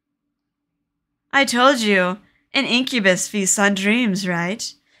 I told you, an incubus feasts on dreams,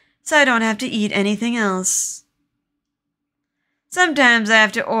 right? So I don't have to eat anything else. Sometimes I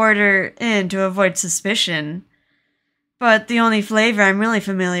have to order in to avoid suspicion. But the only flavor I'm really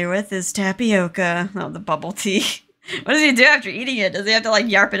familiar with is tapioca. Oh, the bubble tea. What does he do after eating it? Does he have to, like,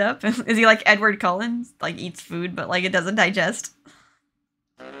 yarp it up? Is he like Edward Cullen? Like, eats food, but, like, it doesn't digest?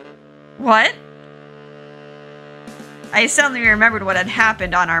 What? I suddenly remembered what had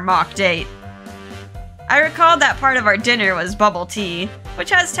happened on our mock date. I recalled that part of our dinner was bubble tea,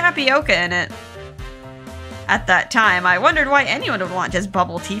 which has tapioca in it. At that time, I wondered why anyone would want just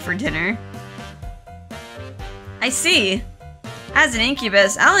bubble tea for dinner. I see. As an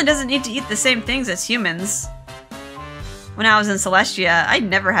incubus, Allan doesn't need to eat the same things as humans. When I was in Celestia, I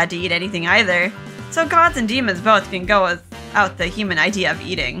never had to eat anything either, so gods and demons both can go without the human idea of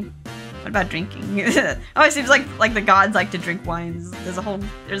eating. What about drinking? Oh, it seems like the gods like to drink wines. There's a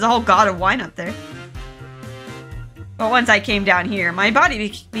whole god of wine up there. But once I came down here, my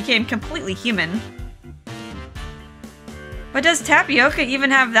body became completely human. But does tapioca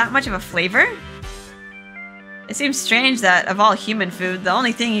even have that much of a flavor? It seems strange that, of all human food, the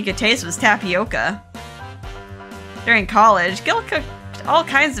only thing you could taste was tapioca. During college, Gil cooked all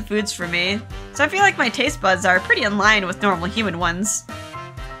kinds of foods for me, so I feel like my taste buds are pretty in line with normal human ones.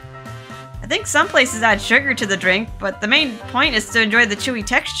 I think some places add sugar to the drink, but the main point is to enjoy the chewy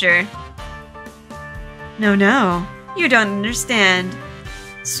texture. No, you don't understand.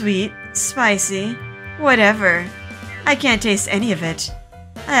 Sweet, spicy, whatever. I can't taste any of it.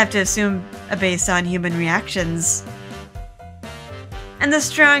 I have to assume based on human reactions. And the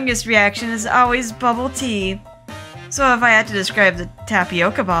strongest reaction is always bubble tea. So if I had to describe the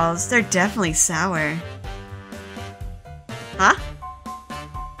tapioca balls, they're definitely sour. Huh?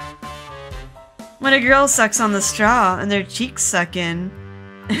 When a girl sucks on the straw and their cheeks suck in.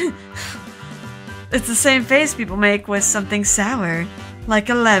 It's the same face people make with something sour, like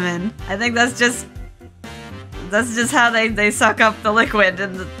a lemon. I think that's just how they suck up the liquid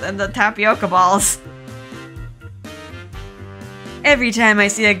and the tapioca balls. Every time I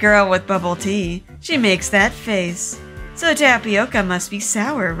see a girl with bubble tea, she makes that face. So tapioca must be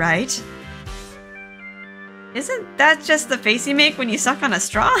sour, right? Isn't that just the face you make when you suck on a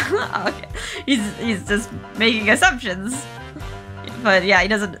straw? Okay. He's just making assumptions. But yeah, he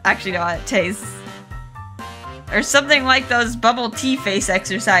doesn't actually know how it tastes. Or something like those bubble tea face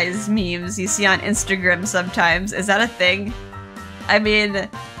exercise memes you see on Instagram sometimes. Is that a thing? I mean,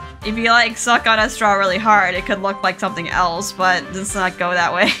 if you like suck on a straw really hard, it could look like something else, but let's not go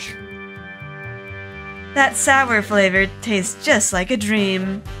that way. That sour flavor tastes just like a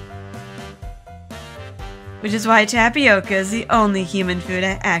dream. Which is why tapioca is the only human food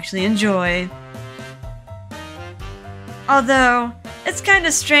I actually enjoy. Although, it's kind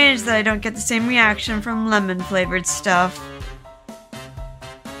of strange that I don't get the same reaction from lemon-flavored stuff.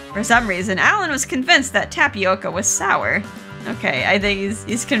 For some reason, Allan was convinced that tapioca was sour. Okay, I think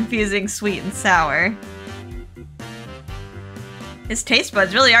he's confusing sweet and sour. His taste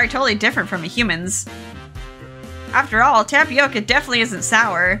buds really are totally different from a human's. After all, tapioca definitely isn't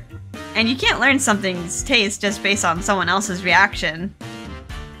sour, and you can't learn something's taste just based on someone else's reaction.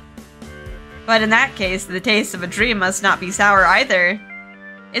 But in that case, the taste of a dream must not be sour either.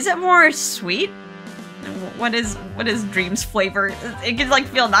 Is it more sweet? What is dream's flavor? It can like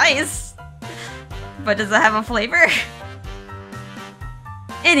feel nice, but does it have a flavor?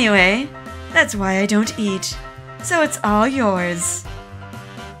 Anyway, that's why I don't eat. so it's all yours.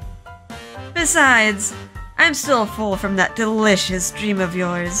 Besides, I'm still full from that delicious dream of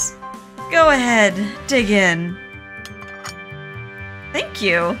yours. Go ahead, dig in. Thank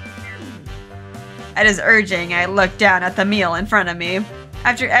you. At his urging, I looked down at the meal in front of me.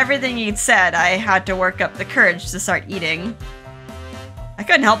 After everything he'd said, I had to work up the courage to start eating. I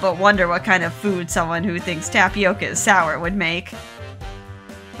couldn't help but wonder what kind of food someone who thinks tapioca is sour would make.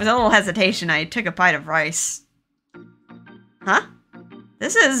 With a little hesitation, I took a bite of rice. Huh?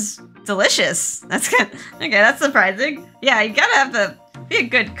 This is delicious. That's good. Okay, that's surprising. Yeah, you gotta have to be a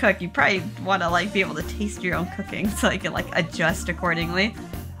good cook. You probably want to like be able to taste your own cooking so you can like adjust accordingly.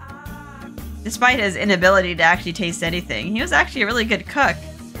 Despite his inability to actually taste anything, he was actually a really good cook.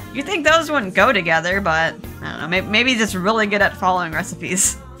 You'd think those wouldn't go together, but I don't know, maybe he's just really good at following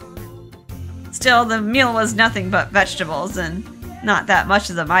recipes. Still, the meal was nothing but vegetables, and not that much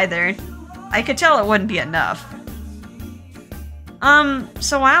of them either. I could tell it wouldn't be enough.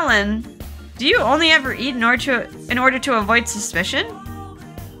 So Allan, do you only ever eat in order to avoid suspicion?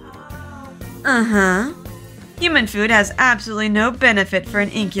 Uh-huh. Human food has absolutely no benefit for an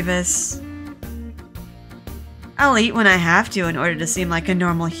incubus. I'll eat when I have to in order to seem like a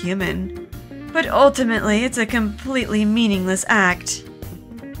normal human, but ultimately it's a completely meaningless act.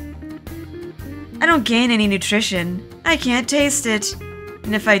 I don't gain any nutrition. I can't taste it.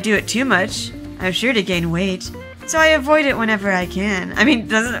 And if I do it too much, I'm sure to gain weight. So I avoid it whenever I can. I mean,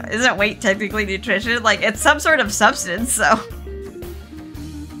 isn't weight technically nutrition? Like, it's some sort of substance, so...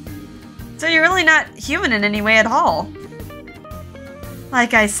 So you're really not human in any way at all.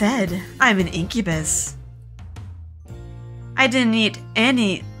 Like I said, I'm an incubus. I didn't eat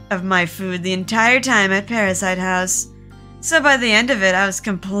any of my food the entire time at Parasite House. So by the end of it, I was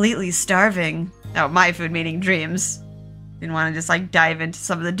completely starving. Oh, my food meaning dreams. Didn't want to just like dive into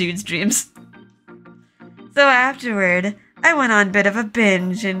some of the dude's dreams. So afterward, I went on a bit of a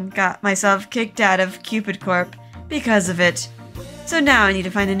binge and got myself kicked out of Cupid Corp because of it. So now I need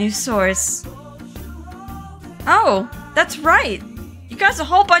to find a new source. Oh, that's right. You caused a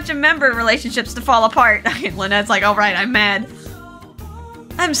whole bunch of member relationships to fall apart. Lynette's like, all right, I'm mad.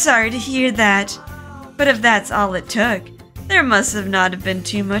 I'm sorry to hear that. But if that's all it took, there must have not have been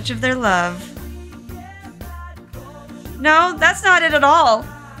too much of their love. No, that's not it at all.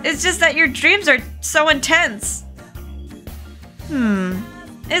 It's just that your dreams are so intense.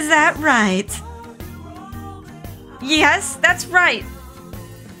 Is that right? Yes, that's right.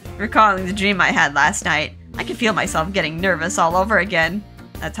 Recalling the dream I had last night, I could feel myself getting nervous all over again.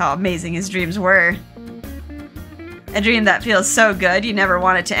 That's how amazing his dreams were. A dream that feels so good you never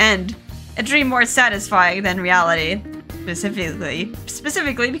want it to end. A dream more satisfying than reality.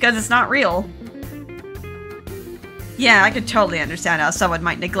 Specifically because it's not real. Yeah, I could totally understand how someone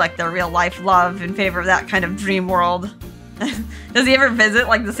might neglect their real-life love in favor of that kind of dream world. Does he ever visit,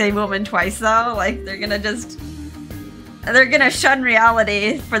 like, the same woman twice, though? Like, they're gonna shun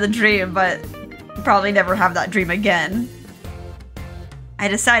reality for the dream, but probably never have that dream again. I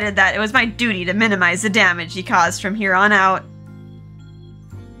decided that it was my duty to minimize the damage he caused from here on out.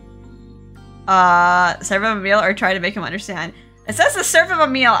 Serve him a meal or try to make him understand. It says to serve him a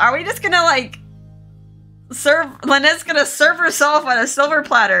meal. Are we just gonna, like... Lynette's gonna serve herself on a silver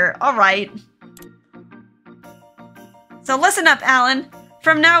platter. Alright. So listen up, Allan.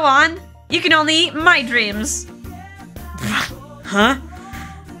 From now on, you can only eat my dreams. Huh?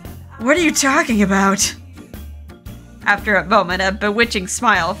 What are you talking about? After a moment, a bewitching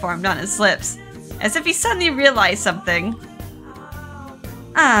smile formed on his lips, as if he suddenly realized something.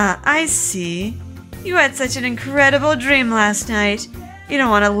 Ah, I see. You had such an incredible dream last night. You don't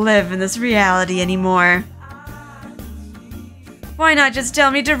want to live in this reality anymore. Why not just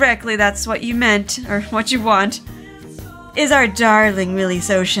tell me directly that's what you meant, or what you want? Is our darling really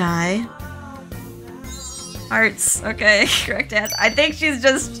so shy? Hearts. Okay, correct answer. I think she's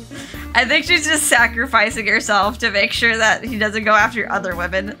just sacrificing herself to make sure that he doesn't go after other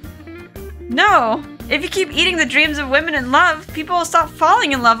women. No! If you keep eating the dreams of women in love, people will stop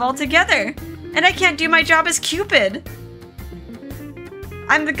falling in love altogether. And I can't do my job as Cupid.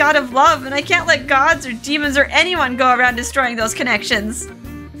 I'm the god of love, and I can't let gods or demons or anyone go around destroying those connections.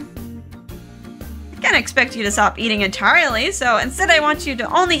 I can't expect you to stop eating entirely, so instead I want you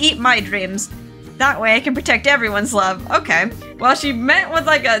to only eat my dreams. That way I can protect everyone's love. Okay. Well, she met with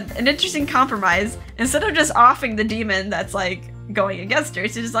like an interesting compromise. Instead of just offing the demon that's like going against her,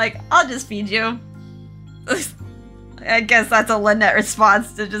 she's just like, I'll just feed you. I guess that's a Lynette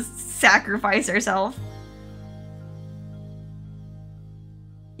response to just sacrifice herself.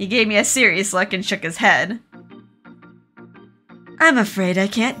 He gave me a serious look and shook his head. I'm afraid I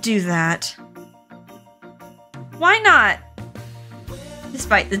can't do that. why not?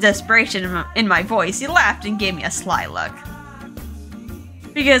 Despite the desperation in my voice, he laughed and gave me a sly look.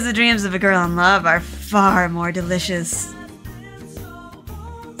 Because the dreams of a girl in love are far more delicious.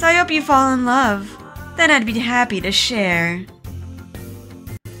 So I hope you fall in love. Then I'd be happy to share.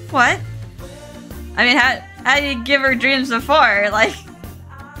 What? I mean, how do you give her dreams before? Like,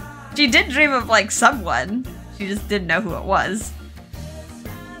 she did dream of, like, someone. She just didn't know who it was.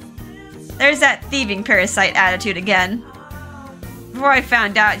 There's that thieving parasite attitude again. Before I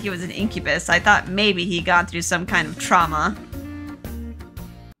found out he was an incubus, I thought maybe he'd gone through some kind of trauma.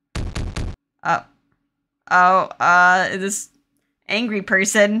 This angry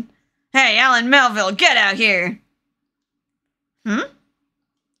person. Hey, Allan Melville, get out here! Hmm?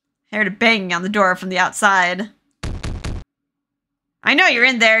 I heard a banging on the door from the outside. I know you're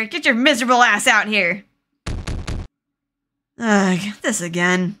in there. Get your miserable ass out here. Ugh, this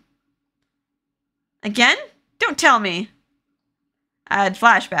again. Again? Don't tell me. I had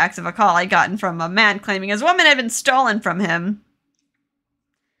flashbacks of a call I'd gotten from a man claiming his woman had been stolen from him.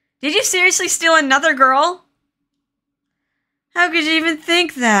 Did you seriously steal another girl? How could you even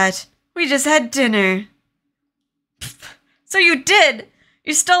think that? We just had dinner. So you did!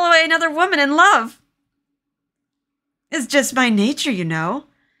 You stole away another woman in love! It's just my nature, you know.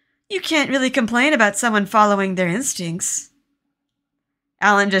 You can't really complain about someone following their instincts.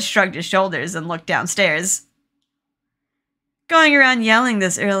 Allan just shrugged his shoulders and looked downstairs. Going around yelling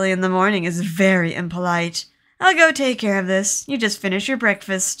this early in the morning is very impolite. I'll go take care of this. You just finish your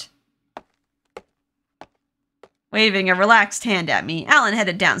breakfast. Waving a relaxed hand at me, Allan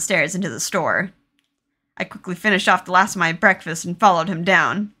headed downstairs into the store. I quickly finished off the last of my breakfast and followed him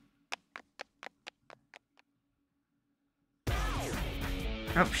down.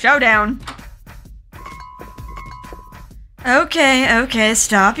 Oh, showdown! Okay,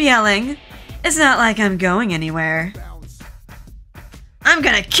 stop yelling. It's not like I'm going anywhere. I'm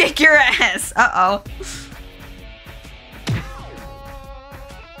gonna kick your ass! Uh-oh.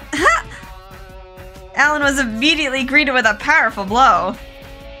 Allan was immediately greeted with a powerful blow.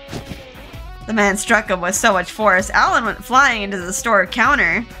 The man struck him with so much force, Allan went flying into the store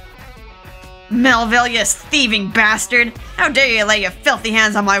counter. Melville, you thieving bastard! How dare you lay your filthy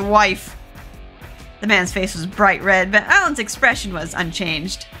hands on my wife! The man's face was bright red, but Allan's expression was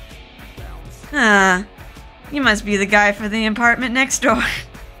unchanged. Ah, you must be the guy for the apartment next door.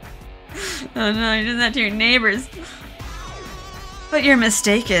 Oh no, you did that to your neighbors. But you're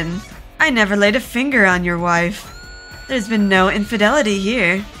mistaken. I never laid a finger on your wife. There's been no infidelity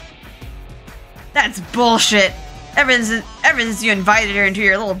here. That's bullshit. Ever since you invited her into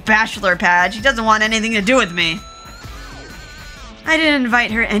your little bachelor pad, she doesn't want anything to do with me. I didn't invite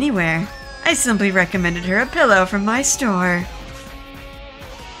her anywhere. I simply recommended her a pillow from my store.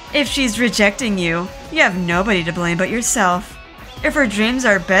 If she's rejecting you, you have nobody to blame but yourself. If her dreams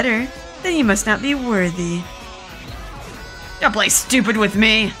are better, then you must not be worthy. Don't play stupid with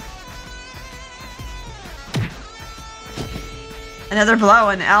me. Another blow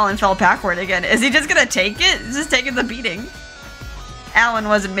and Allan fell backward again. Is he just gonna take it? He's just taking the beating. Allan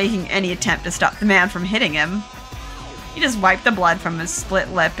wasn't making any attempt to stop the man from hitting him. He just wiped the blood from his split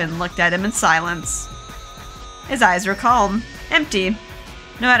lip and looked at him in silence. His eyes were calm, empty.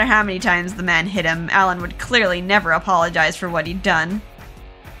 No matter how many times the man hit him, Allan would clearly never apologize for what he'd done.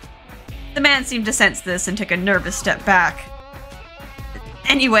 The man seemed to sense this and took a nervous step back.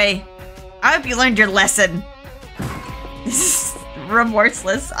 Anyway, I hope you learned your lesson. This is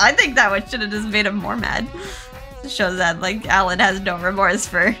remorseless. I think that one should have just made him more mad. It shows that, like, Allan has no remorse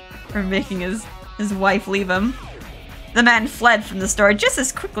for making his wife leave him. The man fled from the store just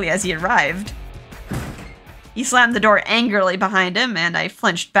as quickly as he arrived. He slammed the door angrily behind him, and I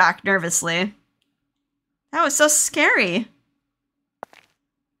flinched back nervously. That was so scary.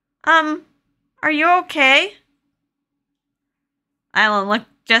 Are you okay? Allan looked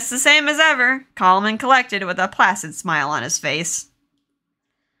just the same as ever, calm and collected with a placid smile on his face.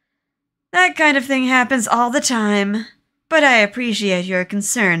 That kind of thing happens all the time, but I appreciate your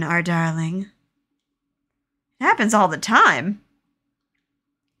concern, our darling. It happens all the time.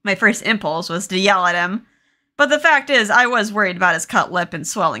 My first impulse was to yell at him, but the fact is I was worried about his cut lip and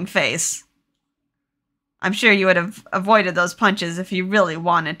swelling face. I'm sure you would have avoided those punches if you really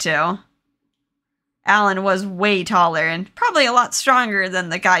wanted to. Allan was way taller and probably a lot stronger than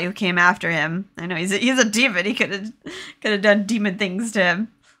the guy who came after him. I know he's a demon. He could have done demon things to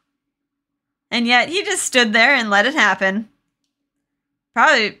him. And yet he just stood there and let it happen.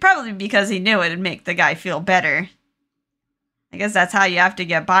 Probably because he knew it would make the guy feel better. I guess that's how you have to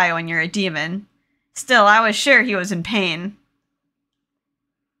get by when you're a demon. Still, I was sure he was in pain.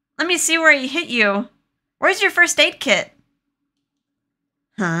 Let me see where he hit you. Where's your first aid kit?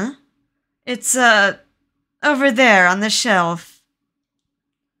 Huh? It's, over there on the shelf.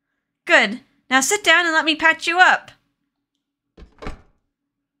 Good. Now sit down and let me patch you up.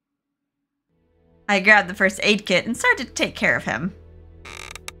 I grabbed the first aid kit and started to take care of him.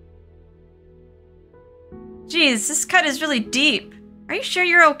 Geez, this cut is really deep. Are you sure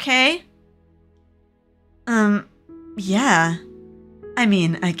you're okay? Yeah. I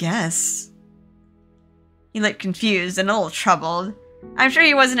mean, I guess. He looked confused and a little troubled. I'm sure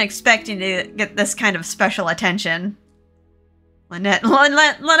he wasn't expecting to get this kind of special attention.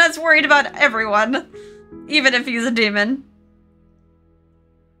 Lynette's worried about everyone, even if he's a demon.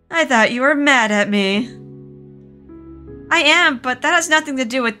 I thought you were mad at me. I am, but that has nothing to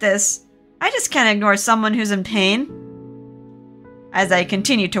do with this. I just can't ignore someone who's in pain. As I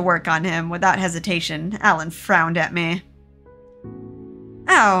continued to work on him without hesitation, Allan frowned at me.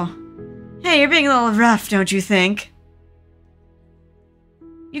 Ow. Hey, you're being a little rough, don't you think?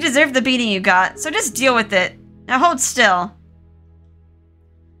 You deserve the beating you got, so just deal with it. Now hold still.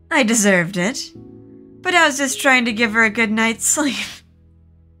 I deserved it, but I was just trying to give her a good night's sleep.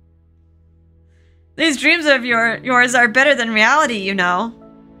 These dreams of yours are better than reality, you know.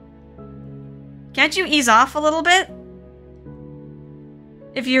 Can't you ease off a little bit?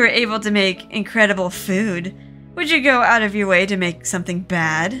 If you were able to make incredible food, would you go out of your way to make something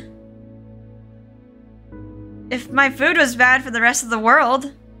bad? If my food was bad for the rest of the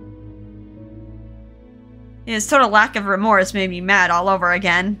world. His total lack of remorse made me mad all over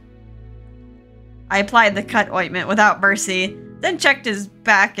again. I applied the cut ointment without mercy, then checked his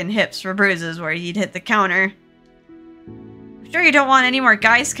back and hips for bruises where he'd hit the counter. I'm sure you don't want any more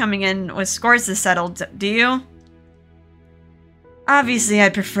guys coming in with scores to settle, do you? Obviously, I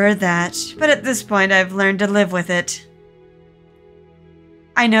prefer that, but at this point I've learned to live with it.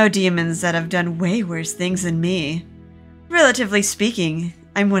 I know demons that have done way worse things than me. Relatively speaking,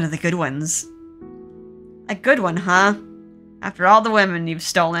 I'm one of the good ones. A good one, huh? After all the women you've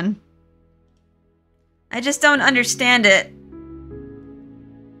stolen. I just don't understand it.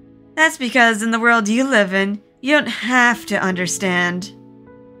 That's because in the world you live in, you don't have to understand.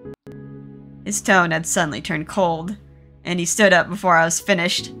 His tone had suddenly turned cold, and he stood up before I was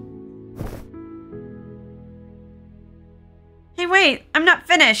finished. Hey, wait, I'm not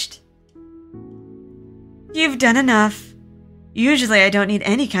finished. You've done enough. Usually I don't need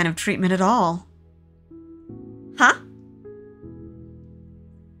any kind of treatment at all. Huh?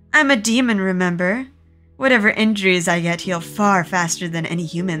 I'm a demon, remember? Whatever injuries I get heal far faster than any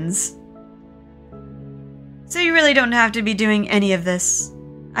humans. So you really don't have to be doing any of this.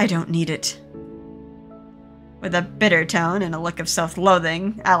 I don't need it. With a bitter tone and a look of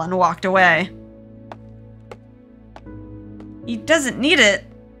self-loathing, Allan walked away. He doesn't need it.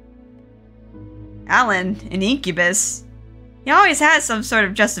 Allan, an incubus. He always has some sort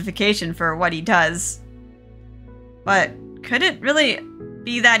of justification for what he does. But could it really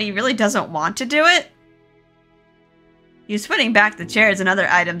be that he really doesn't want to do it? He was putting back the chairs and other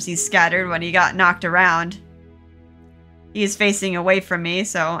items he scattered when he got knocked around. He was facing away from me,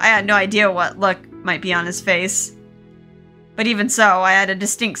 so I had no idea what look might be on his face. But even so, I had a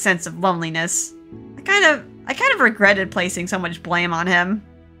distinct sense of loneliness. I kind of regretted placing so much blame on him.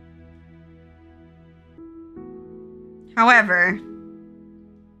 However,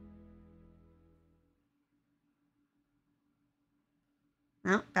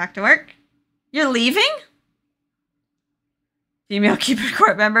 oh, back to work. You're leaving? Female Cupid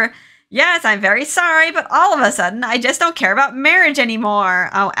court member. Yes, I'm very sorry, but all of a sudden, I just don't care about marriage anymore.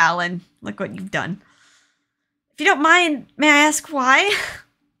 Oh, Allan, look what you've done. If you don't mind, may I ask why?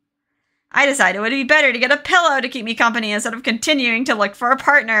 I decided it would be better to get a pillow to keep me company instead of continuing to look for a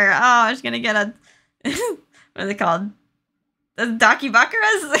partner. Oh, I was gonna get a... what are they called? The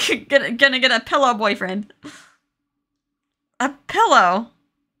Dakibakuras? Gonna get a pillow boyfriend. A pillow?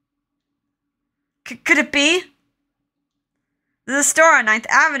 Could it be? There's a store on 9th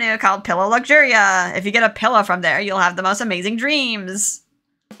Avenue called Pillow Luxuria. If you get a pillow from there, you'll have the most amazing dreams.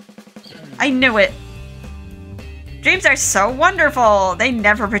 I knew it. Dreams are so wonderful. They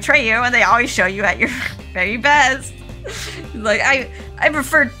never betray you, and they always show you at your very best. Like, I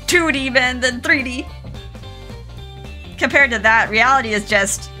prefer 2D even than 3D. Compared to that, reality is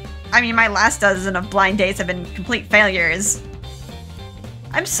just... I mean, my last dozen of blind dates have been complete failures.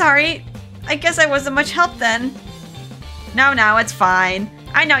 I'm sorry. I guess I wasn't much help then. No, it's fine.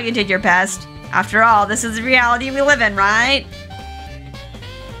 I know you did your best. After all, this is the reality we live in, right?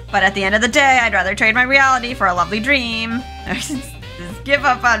 But at the end of the day, I'd rather trade my reality for a lovely dream. Just give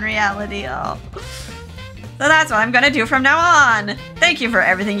up on reality. Oh. So that's what I'm gonna do from now on. Thank you for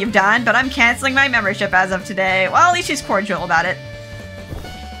everything you've done, but I'm canceling my membership as of today. Well, at least she's cordial about it.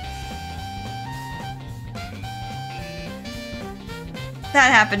 That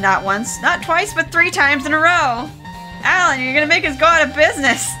happened not once, not twice, but 3 times in a row. Allan, you're gonna make us go out of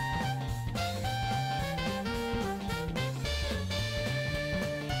business.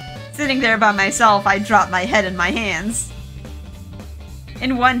 Sitting there by myself, I dropped my head in my hands.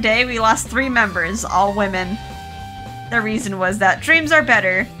 In one day, we lost 3 members, all women. The reason was that dreams are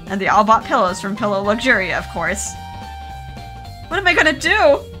better, and they all bought pillows from Pillow Luxuria, of course. What am I gonna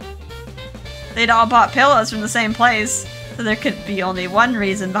do? They'd all bought pillows from the same place, so there could be only one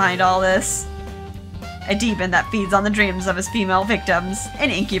reason behind all this. A demon that feeds on the dreams of his female victims, an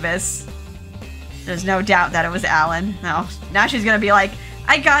incubus. There's no doubt that it was Allan. No, now she's gonna be like,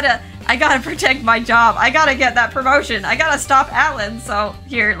 I gotta protect my job. I gotta get that promotion. I gotta stop Allan. So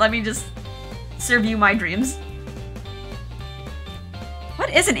here, let me just serve you my dreams. What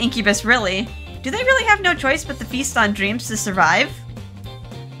is an incubus really? Do they really have no choice but to feast on dreams to survive?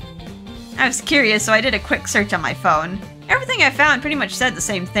 I was curious, so I did a quick search on my phone. Everything I found pretty much said the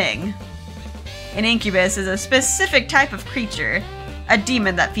same thing. An incubus is a specific type of creature, a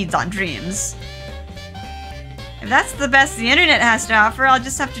demon that feeds on dreams. If that's the best the internet has to offer, I'll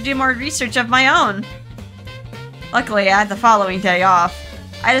just have to do more research of my own. Luckily, I had the following day off.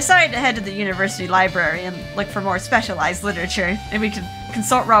 I decided to head to the university library and look for more specialized literature. Maybe we could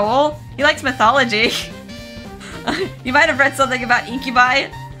consult Raoul. He likes mythology. You might have read something about incubi.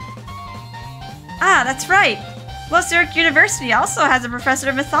 Ah, that's right. Los Zurich University also has a professor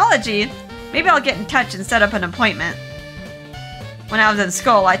of mythology. Maybe I'll get in touch and set up an appointment. When I was in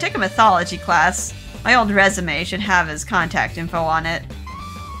school, I took a mythology class. My old resume should have his contact info on it.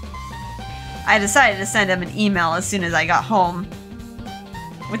 I decided to send him an email as soon as I got home.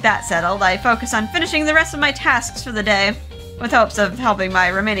 With that settled, I focused on finishing the rest of my tasks for the day, with hopes of helping my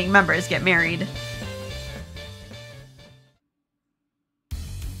remaining members get married.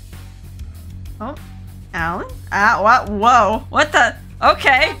 Oh, Allan? What? Whoa. What the?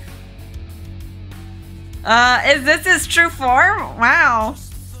 Okay. Is this his true form? Wow.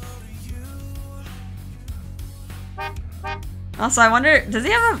 Also, I wonder, does he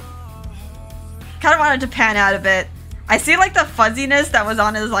have a... Kind of wanted to pan out a bit. I see like the fuzziness that was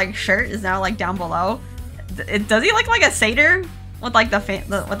on his like shirt is now like down below. Does he look like a satyr with like the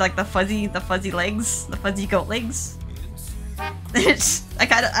fuzzy legs, the fuzzy goat legs?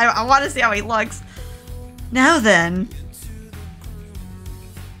 I want to see how he looks. Now then.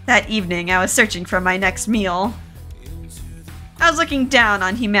 That evening, I was searching for my next meal. I was looking down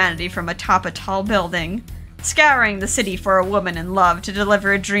on humanity from atop a tall building, scouring the city for a woman in love to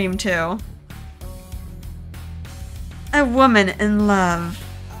deliver a dream to. A woman in love.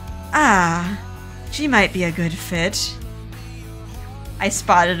 Ah, she might be a good fit. I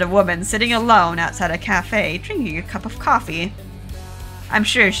spotted a woman sitting alone outside a cafe, drinking a cup of coffee. I'm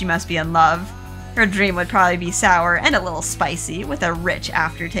sure she must be in love. Her dream would probably be sour and a little spicy, with a rich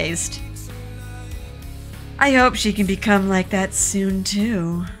aftertaste. I hope she can become like that soon,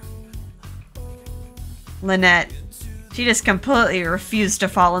 too. Lynette. She just completely refused to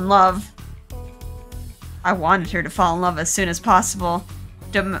fall in love. I wanted her to fall in love as soon as possible,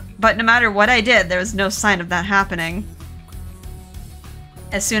 but no matter what I did, there was no sign of that happening.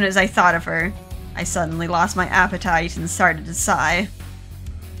 As soon as I thought of her, I suddenly lost my appetite and started to sigh.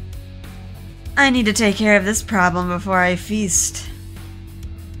 I need to take care of this problem before I feast.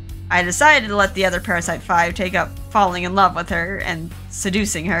 I decided to let the other Parasite 5 take up falling in love with her and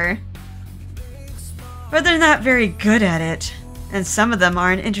seducing her. But they're not very good at it, and some of them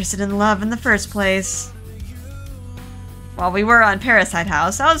aren't interested in love in the first place. While we were on Parasite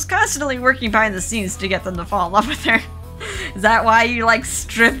House, I was constantly working behind the scenes to get them to fall in love with her. Is that why you like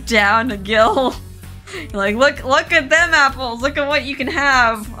stripped down a gill? You're like, look at them apples, look at what you can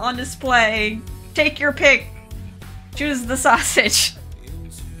have on display. Take your pick. Choose the sausage.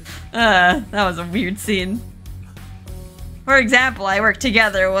 That was a weird scene. For example, I worked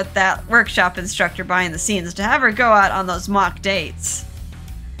together with that workshop instructor behind the scenes to have her go out on those mock dates.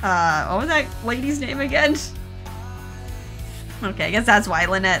 What was that lady's name again? Okay, I guess that's why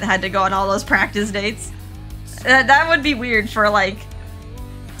Lynette had to go on all those practice dates. That would be weird for, like,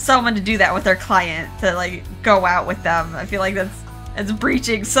 someone to do that with their client, to, like, go out with them. I feel like that's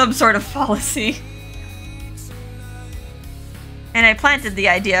breaching some sort of policy. And I planted the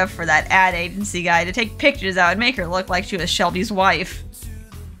idea for that ad agency guy to take pictures that would make her look like she was Shelby's wife.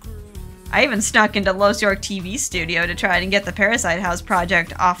 I even snuck into Los York TV studio to try and get the Parasite House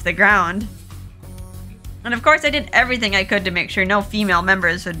project off the ground. And of course I did everything I could to make sure no female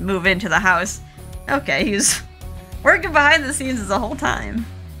members would move into the house, Okay, he was working behind the scenes the whole time.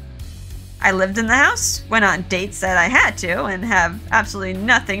 I lived in the house, went on dates that I had to, and have absolutely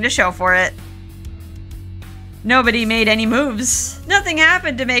nothing to show for it. Nobody made any moves. Nothing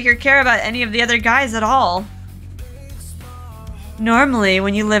happened to make her care about any of the other guys at all. Normally,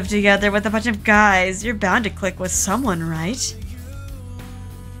 when you live together with a bunch of guys, you're bound to click with someone, right?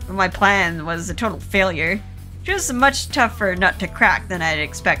 But my plan was a total failure. She was a much tougher nut to crack than I'd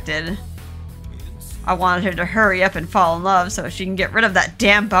expected. I wanted her to hurry up and fall in love so she can get rid of that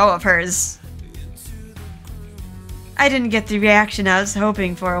damn beau of hers. I didn't get the reaction I was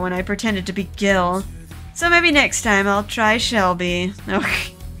hoping for when I pretended to be Gil. So maybe next time I'll try Shelby.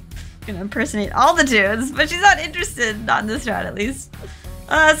 Okay. Gonna impersonate all the dudes, but she's not interested, not in this round at least.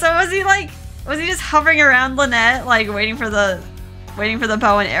 So was he just hovering around Lynette, like waiting for the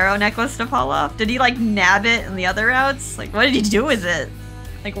bow and arrow necklace to fall off? Did he like nab it in the other routes? Like what did he do with it?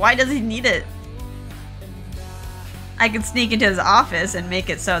 Like why does he need it? I could sneak into his office and make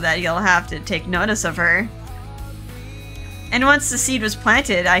it so that he'll have to take notice of her. And once the seed was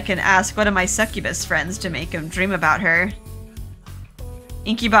planted, I can ask one of my succubus friends to make him dream about her.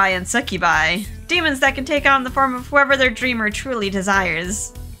 Incubi and succubi, demons that can take on the form of whoever their dreamer truly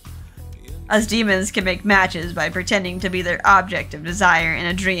desires. Us demons can make matches by pretending to be their object of desire in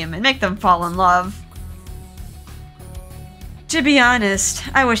a dream and make them fall in love. To be honest,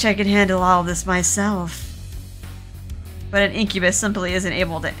 I wish I could handle all of this myself. But an incubus simply isn't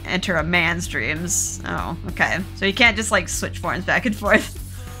able to enter a man's dreams. Oh, okay. So he can't just like switch forms back and forth.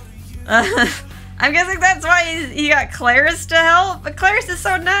 I'm guessing that's why he got Claris to help, but Claris is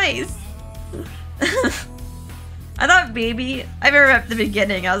so nice. I thought maybe, I remember at the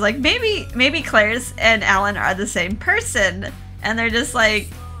beginning, I was like, maybe Claris and Allan are the same person, and they're just like,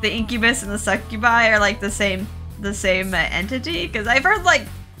 the incubus and the succubi are like the same entity, because I've heard like,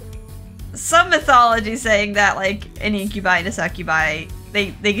 some mythology saying that like, an incubi and a succubi,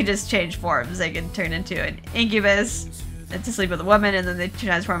 they could just change forms, they can turn into an incubus, to sleep with a woman, and then they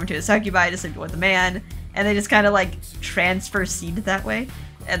transform into a succubi to sleep with a man, and they just kind of like transfer seed that way,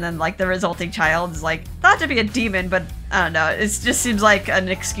 and then like the resulting child is like thought to be a demon, but I don't know, it just seems like an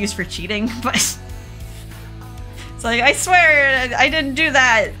excuse for cheating. But it's like, I swear I didn't do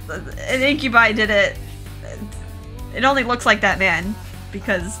that, an incubi did it. It only looks like that man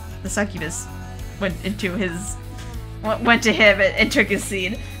because the succubus went to him and took his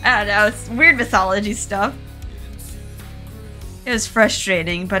seed. I don't know, it's weird mythology stuff. It was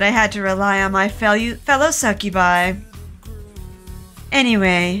frustrating, but I had to rely on my fellow succubi.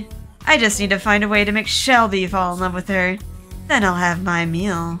 Anyway, I just need to find a way to make Shelby fall in love with her. Then I'll have my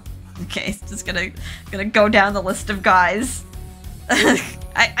meal. Okay, just gonna go down the list of guys.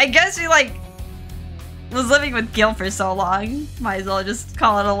 I guess she like was living with Gil for so long. Might as well just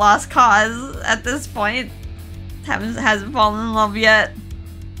call it a lost cause at this point. Hasn't fallen in love yet.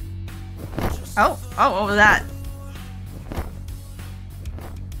 Oh, what was that?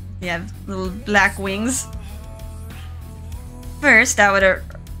 You have little black wings. First, I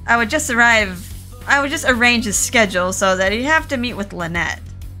would just arrange his schedule so that he'd have to meet with Lynette.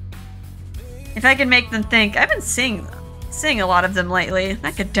 If I could make them think, I've been seeing a lot of them lately,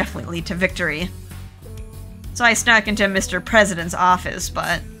 that could definitely lead to victory. So I snuck into Mr. President's office,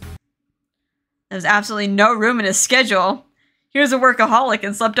 but there's absolutely no room in his schedule. He was a workaholic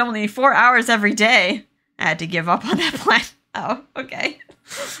and slept only 4 hours every day. I had to give up on that plan. Oh, okay.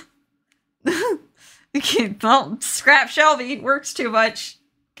 Okay, well, scrap Shelby, works too much.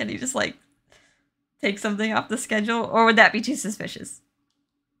 Can he just like take something off the schedule, or would that be too suspicious?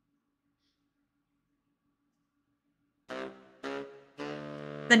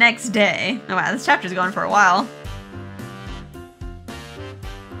 The next day. Oh wow, this chapter's going for a while.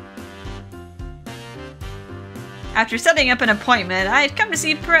 After setting up an appointment, I had come to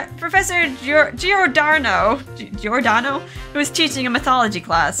see Professor Giordano, who was teaching a mythology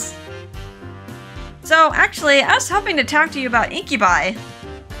class. So, actually, I was hoping to talk to you about incubi.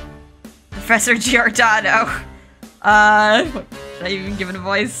 Professor Giordano. Should I even give it a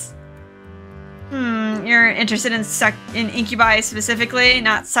voice? You're interested in incubi specifically,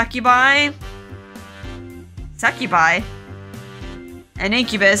 not succubi? Succubi? An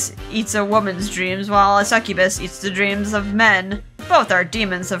incubus eats a woman's dreams, while a succubus eats the dreams of men. Both are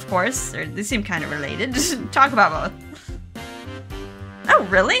demons, of course. They seem kind of related. Just talk about both. Oh,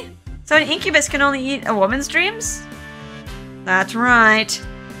 really? So an incubus can only eat a woman's dreams? That's right.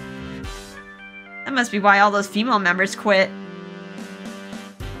 That must be why all those female members quit.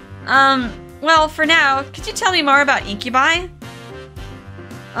 Well, for now, could you tell me more about incubi?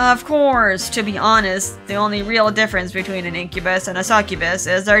 Of course, to be honest, the only real difference between an incubus and a succubus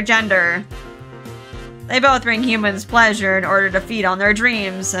is their gender. They both bring humans pleasure in order to feed on their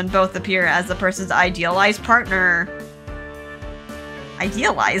dreams, and both appear as the person's idealized partner.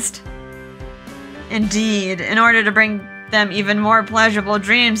 Idealized? Indeed, in order to bring them even more pleasurable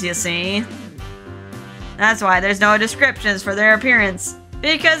dreams, you see. That's why there's no descriptions for their appearance,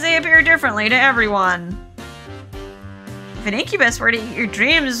 because they appear differently to everyone. If an incubus were to eat your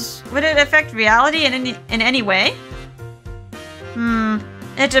dreams, would it affect reality in any way?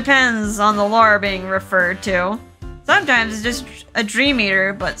 It depends on the lore being referred to. Sometimes it's just a dream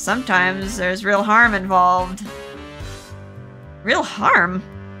eater, but sometimes there's real harm involved. Real harm?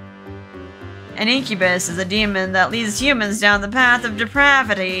 An incubus is a demon that leads humans down the path of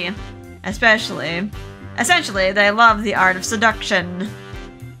depravity. Essentially, they love the art of seduction.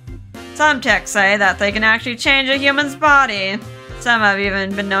 Some texts say that they can actually change a human's body. Some have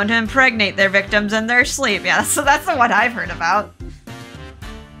even been known to impregnate their victims in their sleep. Yeah, so that's the one I've heard about.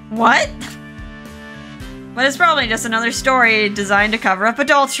 What? But it's probably just another story designed to cover up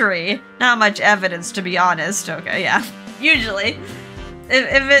adultery. Not much evidence, to be honest. Okay, yeah. Usually.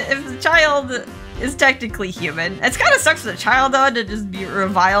 If the child is technically human. It kind of sucks for the child, though, to just be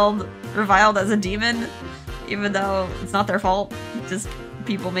reviled as a demon. Even though it's not their fault. It's just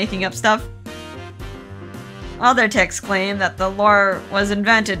people making up stuff. Other texts claim that the lore was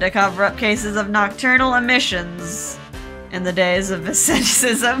invented to cover up cases of nocturnal emissions in the days of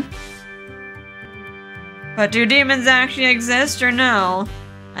asceticism. But do demons actually exist or no?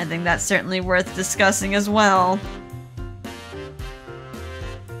 I think that's certainly worth discussing as well.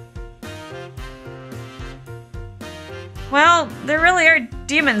 Well, there really are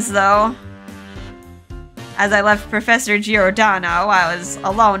demons though. As I left Professor Giordano, I was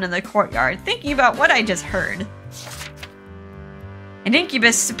alone in the courtyard, thinking about what I just heard. An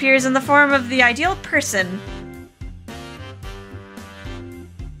incubus appears in the form of the ideal person.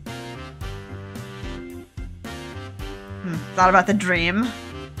 Thought about the dream.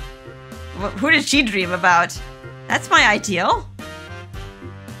 Who did she dream about? That's my ideal.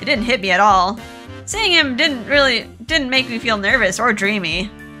 It didn't hit me at all. Seeing him didn't make me feel nervous or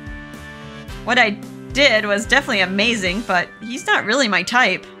dreamy. What I did was definitely amazing, but he's not really my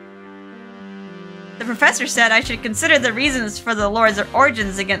type. The professor said I should consider the reasons for the Lord's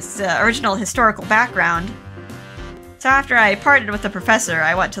origins against the original historical background. So after I parted with the professor,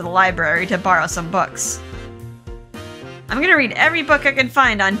 I went to the library to borrow some books. I'm gonna read every book I can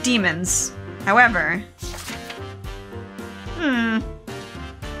find on demons. However...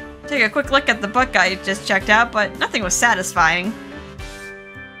 Take a quick look at the book I just checked out, but nothing was satisfying.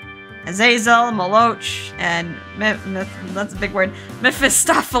 Azazel, Moloch, and that's a big word,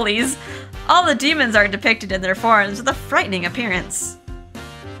 Mephistopheles. All the demons are depicted in their forms with a frightening appearance.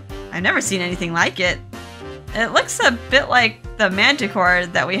 I've never seen anything like it. It looks a bit like the manticore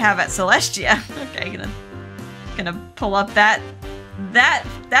that we have at Celestia. Okay, gonna pull up that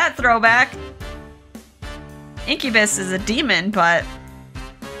throwback. Incubus is a demon, but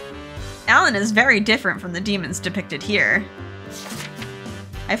Allan is very different from the demons depicted here.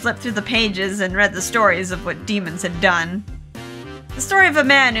 I flipped through the pages and read the stories of what demons had done. The story of a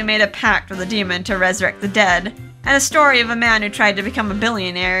man who made a pact with a demon to resurrect the dead, and a story of a man who tried to become a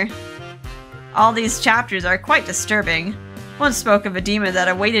billionaire. All these chapters are quite disturbing. One spoke of a demon that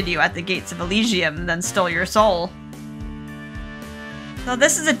awaited you at the gates of Elysium, then stole your soul. So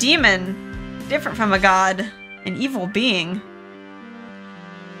this is a demon, different from a god, an evil being.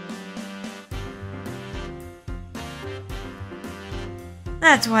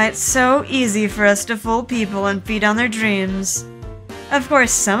 That's why it's so easy for us to fool people and feed on their dreams. Of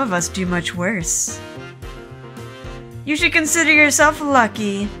course, some of us do much worse. You should consider yourself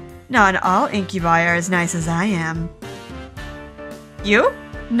lucky. Not all incubi are as nice as I am. You?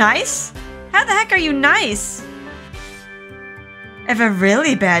 Nice? How the heck are you nice? If a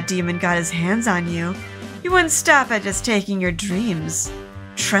really bad demon got his hands on you, he wouldn't stop at just taking your dreams.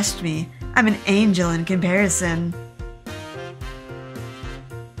 Trust me, I'm an angel in comparison.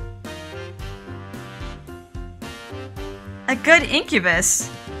 A good incubus.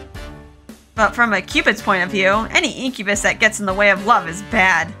 But from a Cupid's point of view, any incubus that gets in the way of love is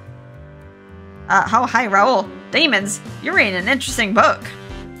bad. Oh, hi, Raoul. Demons, you're reading an interesting book.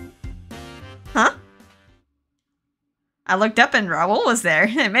 Huh? I looked up and Raoul was there.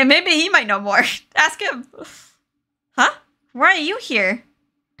 Maybe he might know more. Ask him. Huh? Why are you here?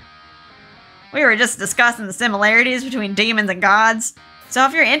 We were just discussing the similarities between demons and gods. So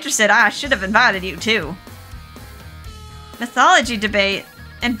if you're interested, I should have invited you too. Mythology debate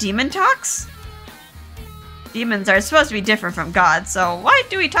and demon talks? Demons are supposed to be different from gods, so why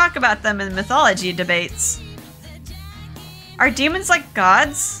do we talk about them in mythology debates? Are demons like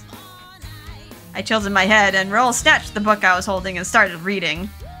gods? I tilted my head, and Raoul snatched the book I was holding and started reading.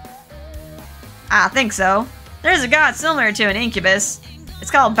 I think so. There's a god similar to an incubus.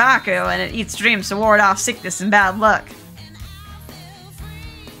 It's called Baku, and it eats dreams to ward off sickness and bad luck.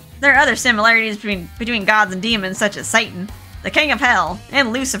 There are other similarities between gods and demons, such as Satan, the king of hell,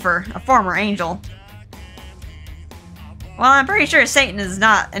 and Lucifer, a former angel. Well, I'm pretty sure Satan is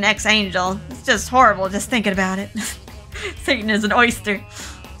not an ex-angel. It's just horrible just thinking about it. Satan is an oyster.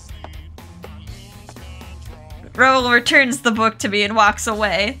 Raoul returns the book to me and walks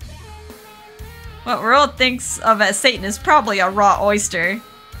away. What Raoul thinks of as Satan is probably a raw oyster.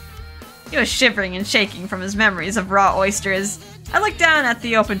 He was shivering and shaking from his memories of raw oysters. I looked down at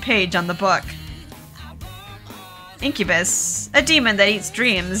the open page on the book. Incubus, a demon that eats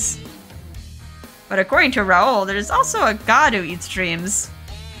dreams. But according to Raoul, there's also a god who eats dreams.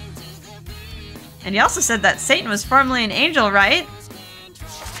 And he also said that Satan was formerly an angel, right?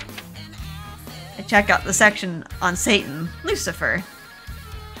 I check out the section on Satan, Lucifer.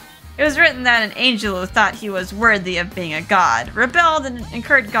 It was written that an angel who thought he was worthy of being a god rebelled and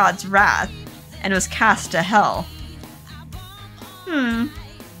incurred God's wrath, and was cast to hell. I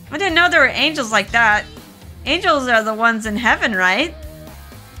didn't know there were angels like that. Angels are the ones in heaven, right?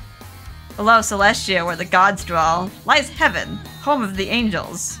 Below Celestia, where the gods dwell, lies heaven, home of the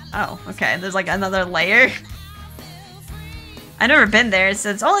angels. Oh, okay, there's like another layer. I've never been there,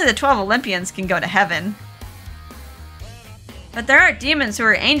 since only the 12 Olympians can go to heaven. But there are demons who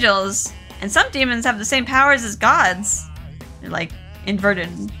are angels, and some demons have the same powers as gods. They're like inverted.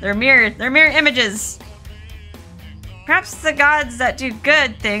 They're mirror images. Perhaps the gods that do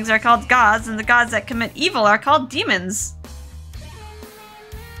good things are called gods, and the gods that commit evil are called demons.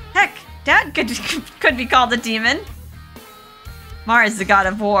 Heck, Dad could be called a demon. Mars is the god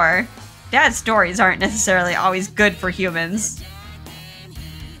of war. Dad's stories aren't necessarily always good for humans.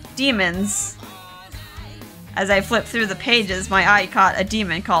 Demons. As I flipped through the pages, my eye caught a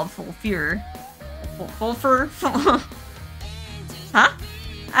demon called Fulfur. Fulfur? Huh?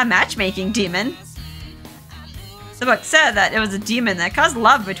 A matchmaking demon. The book said that it was a demon that caused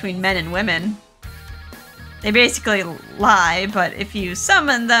love between men and women. They basically lie, but if you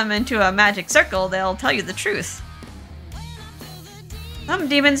summon them into a magic circle, they'll tell you the truth. Some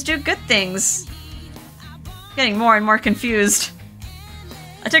demons do good things. Getting more and more confused.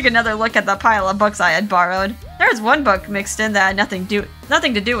 I took another look at the pile of books I had borrowed. There was one book mixed in that had nothing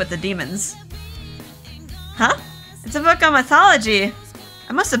to do with the demons. Huh? It's a book on mythology.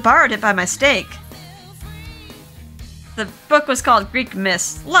 I must have borrowed it by mistake. The book was called Greek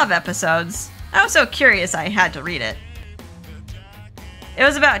Myths, Love Episodes. I was so curious I had to read it. It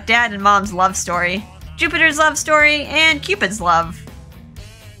was about Dad and Mom's love story, Jupiter's love story, and Cupid's love.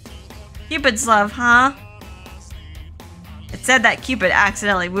 Cupid's love, huh? It said that Cupid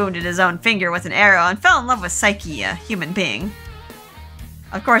accidentally wounded his own finger with an arrow and fell in love with Psyche, a human being.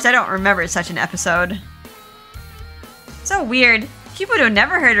 Of course, I don't remember such an episode. So weird. Cupid would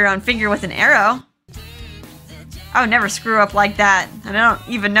never hurt her own finger with an arrow. I would never screw up like that, and I don't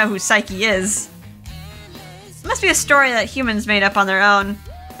even know who Psyche is. It must be a story that humans made up on their own.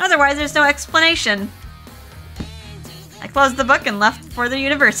 Otherwise, there's no explanation. I closed the book and left for the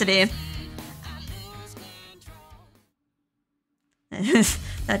university.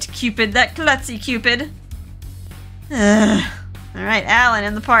 That Cupid, that klutzy Cupid. Alright, Allan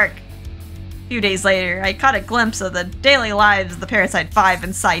in the park. A few days later, I caught a glimpse of the daily lives of the Parasite 5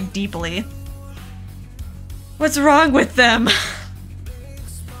 and sighed deeply. What's wrong with them?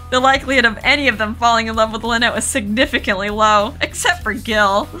 The likelihood of any of them falling in love with Lynette was significantly low, except for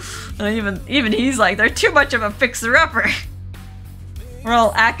Gil. And even he's like, they're too much of a fixer-upper.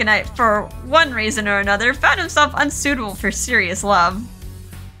 Raoul Aconite, for one reason or another, found himself unsuitable for serious love.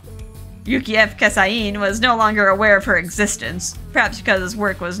 Yuki F. Kesain was no longer aware of her existence, perhaps because his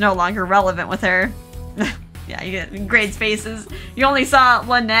work was no longer relevant with her. Yeah, you get grade spaces. You only saw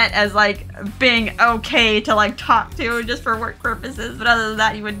Lynette as, like, being okay to, like, talk to just for work purposes, but other than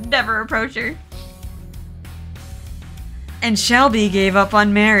that, you would never approach her. And Shelby gave up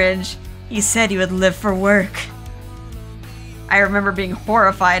on marriage. He said he would live for work. I remember being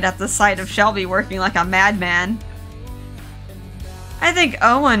horrified at the sight of Shelby working like a madman. I think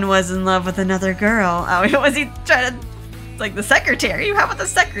Owen was in love with another girl. Oh, was he trying to... like, the secretary? How about the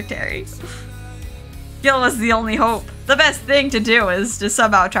secretary? Gil was the only hope. The best thing to do is to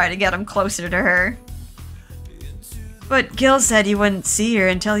somehow try to get him closer to her. But Gil said he wouldn't see her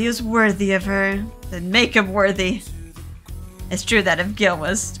until he was worthy of her. Then make him worthy. It's true that if Gil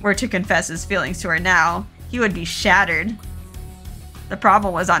were to confess his feelings to her now, he would be shattered. The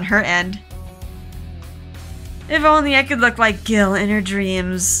problem was on her end. If only I could look like Gil in her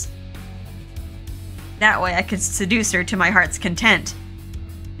dreams. That way I could seduce her to my heart's content.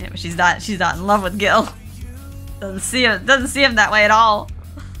 Yeah, but she's not in love with Gil. Doesn't see him that way at all.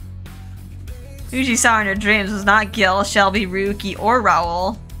 Who she saw in her dreams was not Gil, Shelby, Ryuki, or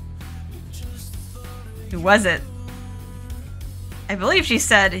Raoul. Who was it? I believe she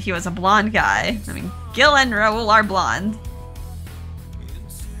said he was a blonde guy. I mean, Gil and Raoul are blonde.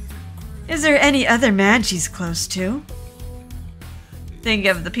 Is there any other man she's close to? Thinking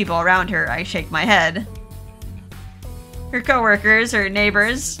of the people around her, I shake my head. Her coworkers, her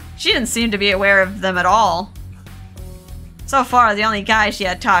neighbors, she didn't seem to be aware of them at all. So far, the only guys she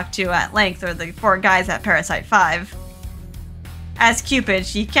had talked to at length were the 4 guys at Parasite 5. As Cupid,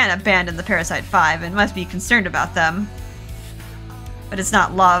 she can't abandon the Parasite 5 and must be concerned about them. But it's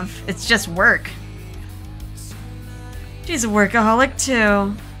not love, it's just work. She's a workaholic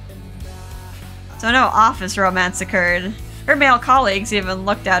too. So no office romance occurred. Her male colleagues even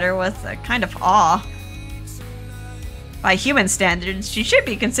looked at her with a kind of awe. By human standards, she should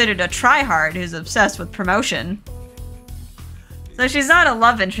be considered a tryhard who's obsessed with promotion. So she's not a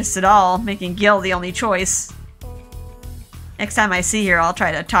love interest at all, making Gil the only choice. Next time I see her, I'll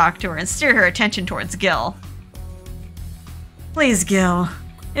try to talk to her and steer her attention towards Gil. Please, Gil.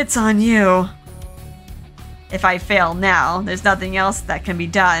 It's on you. If I fail now, there's nothing else that can be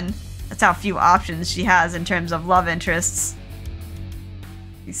done. That's how few options she has in terms of love interests.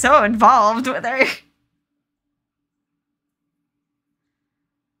 He's so involved with her.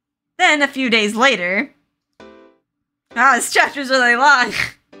 Then, a few days later... Wow, this chapter's really long.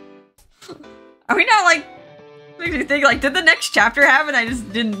 Are we not, like... Makes me think, like, did the next chapter happen? I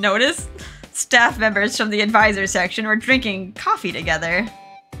just didn't notice. Staff members from the advisor section were drinking coffee together.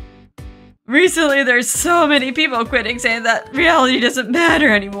 Recently, there's so many people quitting saying that reality doesn't matter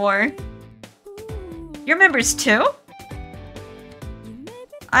anymore. Your members too?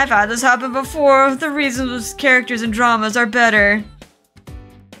 I've had this happen before. The reasons with characters and dramas are better.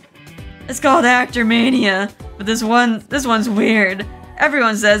 It's called actor mania, but this one's weird.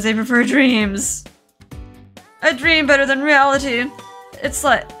 Everyone says they prefer dreams. A dream better than reality. It's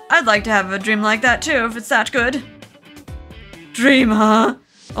like, I'd like to have a dream like that too, if it's that good. Dream, huh?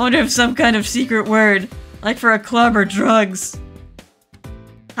 I wonder if some kind of secret word, like for a club or drugs.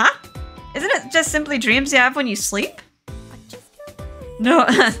 Huh? Isn't it just simply dreams you have when you sleep? No,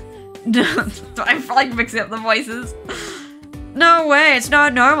 no, I'm like mixing up the voices. No way, it's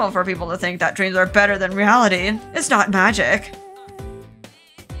not normal for people to think that dreams are better than reality. It's not magic.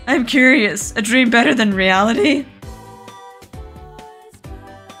 I'm curious, a dream better than reality?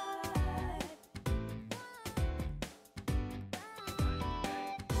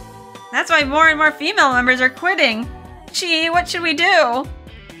 That's why more and more female members are quitting. Chi, what should we do?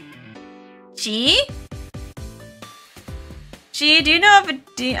 Chi? Chi, do you know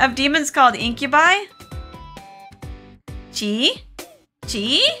of demons called incubi? Chi?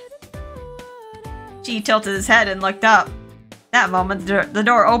 Chi? Chi tilted his head and looked up. That moment, the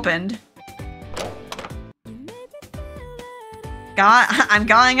door opened. I'm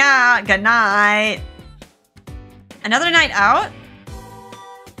going out. Good night. Another night out?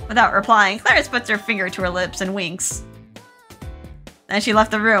 Without replying, Clarice puts her finger to her lips and winks. Then she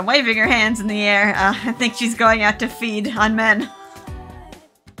left the room, waving her hands in the air. I think she's going out to feed on men.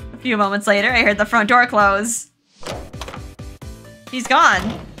 A few moments later, I heard the front door close. She's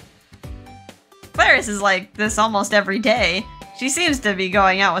gone. Clarice is like this almost every day. She seems to be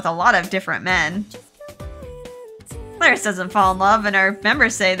going out with a lot of different men. Clarice doesn't fall in love, and our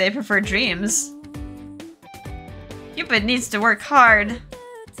members say they prefer dreams. Cupid needs to work hard.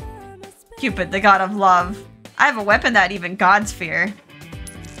 Cupid, the god of love. I have a weapon that even gods fear.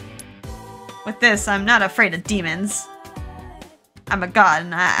 With this, I'm not afraid of demons. I'm a god,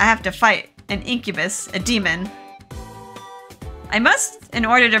 and I have to fight an incubus, a demon. I must, in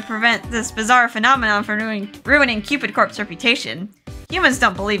order to prevent this bizarre phenomenon from ruining Cupid Corp's reputation. Humans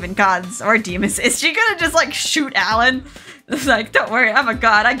don't believe in gods or demons. Is she gonna just, like, shoot Allan? It's like, don't worry, I'm a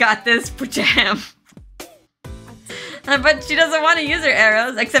god, I got this, pajam. But she doesn't want to use her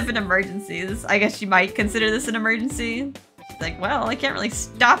arrows, except in emergencies. I guess she might consider this an emergency. She's like, well, I can't really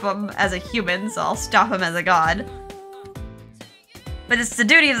stop him as a human, so I'll stop him as a god. But it's the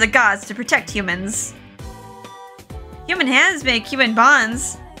duty of the gods to protect humans. Human hands make human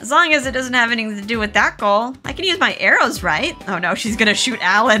bonds. As long as it doesn't have anything to do with that goal, I can use my arrows, right? Oh no, she's gonna shoot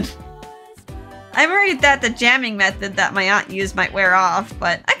Allan. I'm worried that the jamming method that my aunt used might wear off,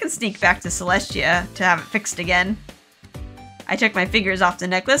 but I can sneak back to Celestia to have it fixed again. I took my fingers off the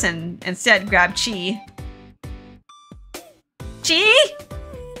necklace and instead grabbed Chi. Chi?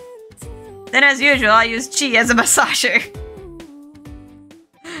 Then as usual, I used Chi as a massager.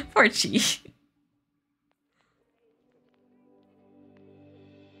 Poor Chi.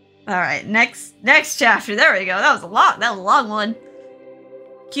 Alright, next chapter. There we go. That was a long one.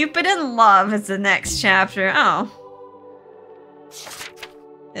 Cupid in Love is the next chapter. Oh.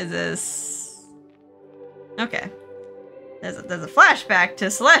 Is this... Okay. There's a flashback to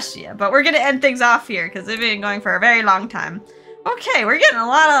Celestia, but we're gonna end things off here because we've been going for a very long time. Okay, we're getting a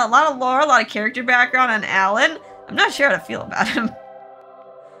lot of lore, a lot of character background on Allan. I'm not sure how to feel about him.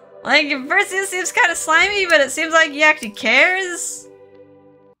 Like, at first he seems kind of slimy, but it seems like he actually cares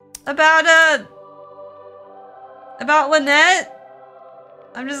about Lynette.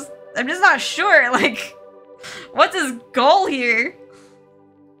 I'm just not sure, like, what's his goal here?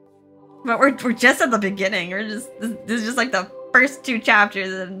 But we're just at the beginning. This is just like the first 2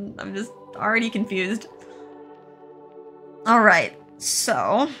 chapters, and I'm just already confused. Alright,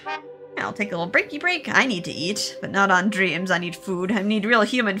 so I'll take a little breaky break. I need to eat, but not on dreams. I need food. I need real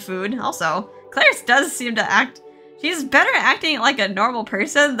human food. Also, Claire does seem to act... She's better at acting like a normal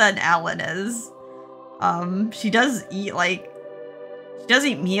person than Allan is. She does eat, like... She does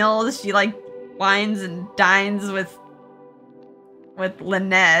eat meals. She, like, wines and dines with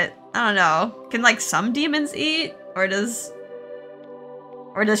Lynette. I don't know. Can, like, some demons eat? Or does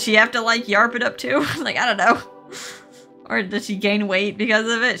she have to, like, yarp it up too? Like, I don't know. Or does she gain weight because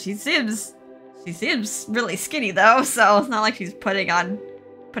of it? She seems really skinny though, so it's not like she's putting on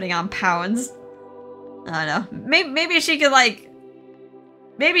pounds. I don't know. Maybe she could, like,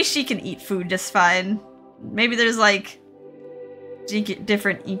 maybe she can eat food just fine. Maybe there's, like,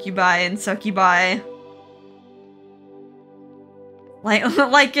 different incubi and succubi.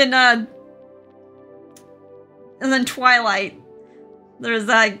 Like in and then Twilight, there's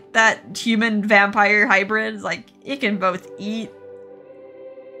like that human vampire hybrid. It's like it can both eat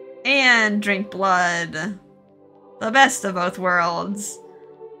and drink blood. The best of both worlds.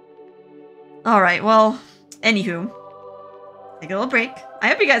 Alright, well, anywho. Take a little break. I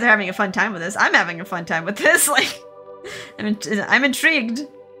hope you guys are having a fun time with this. I'm having a fun time with this. Like, I'm intrigued.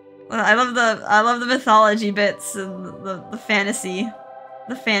 I love the mythology bits and the fantasy,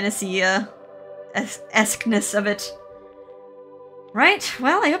 esqueness of it. Right,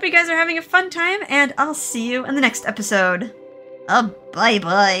 well, I hope you guys are having a fun time, and I'll see you in the next episode.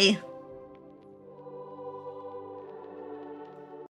 Bye-bye.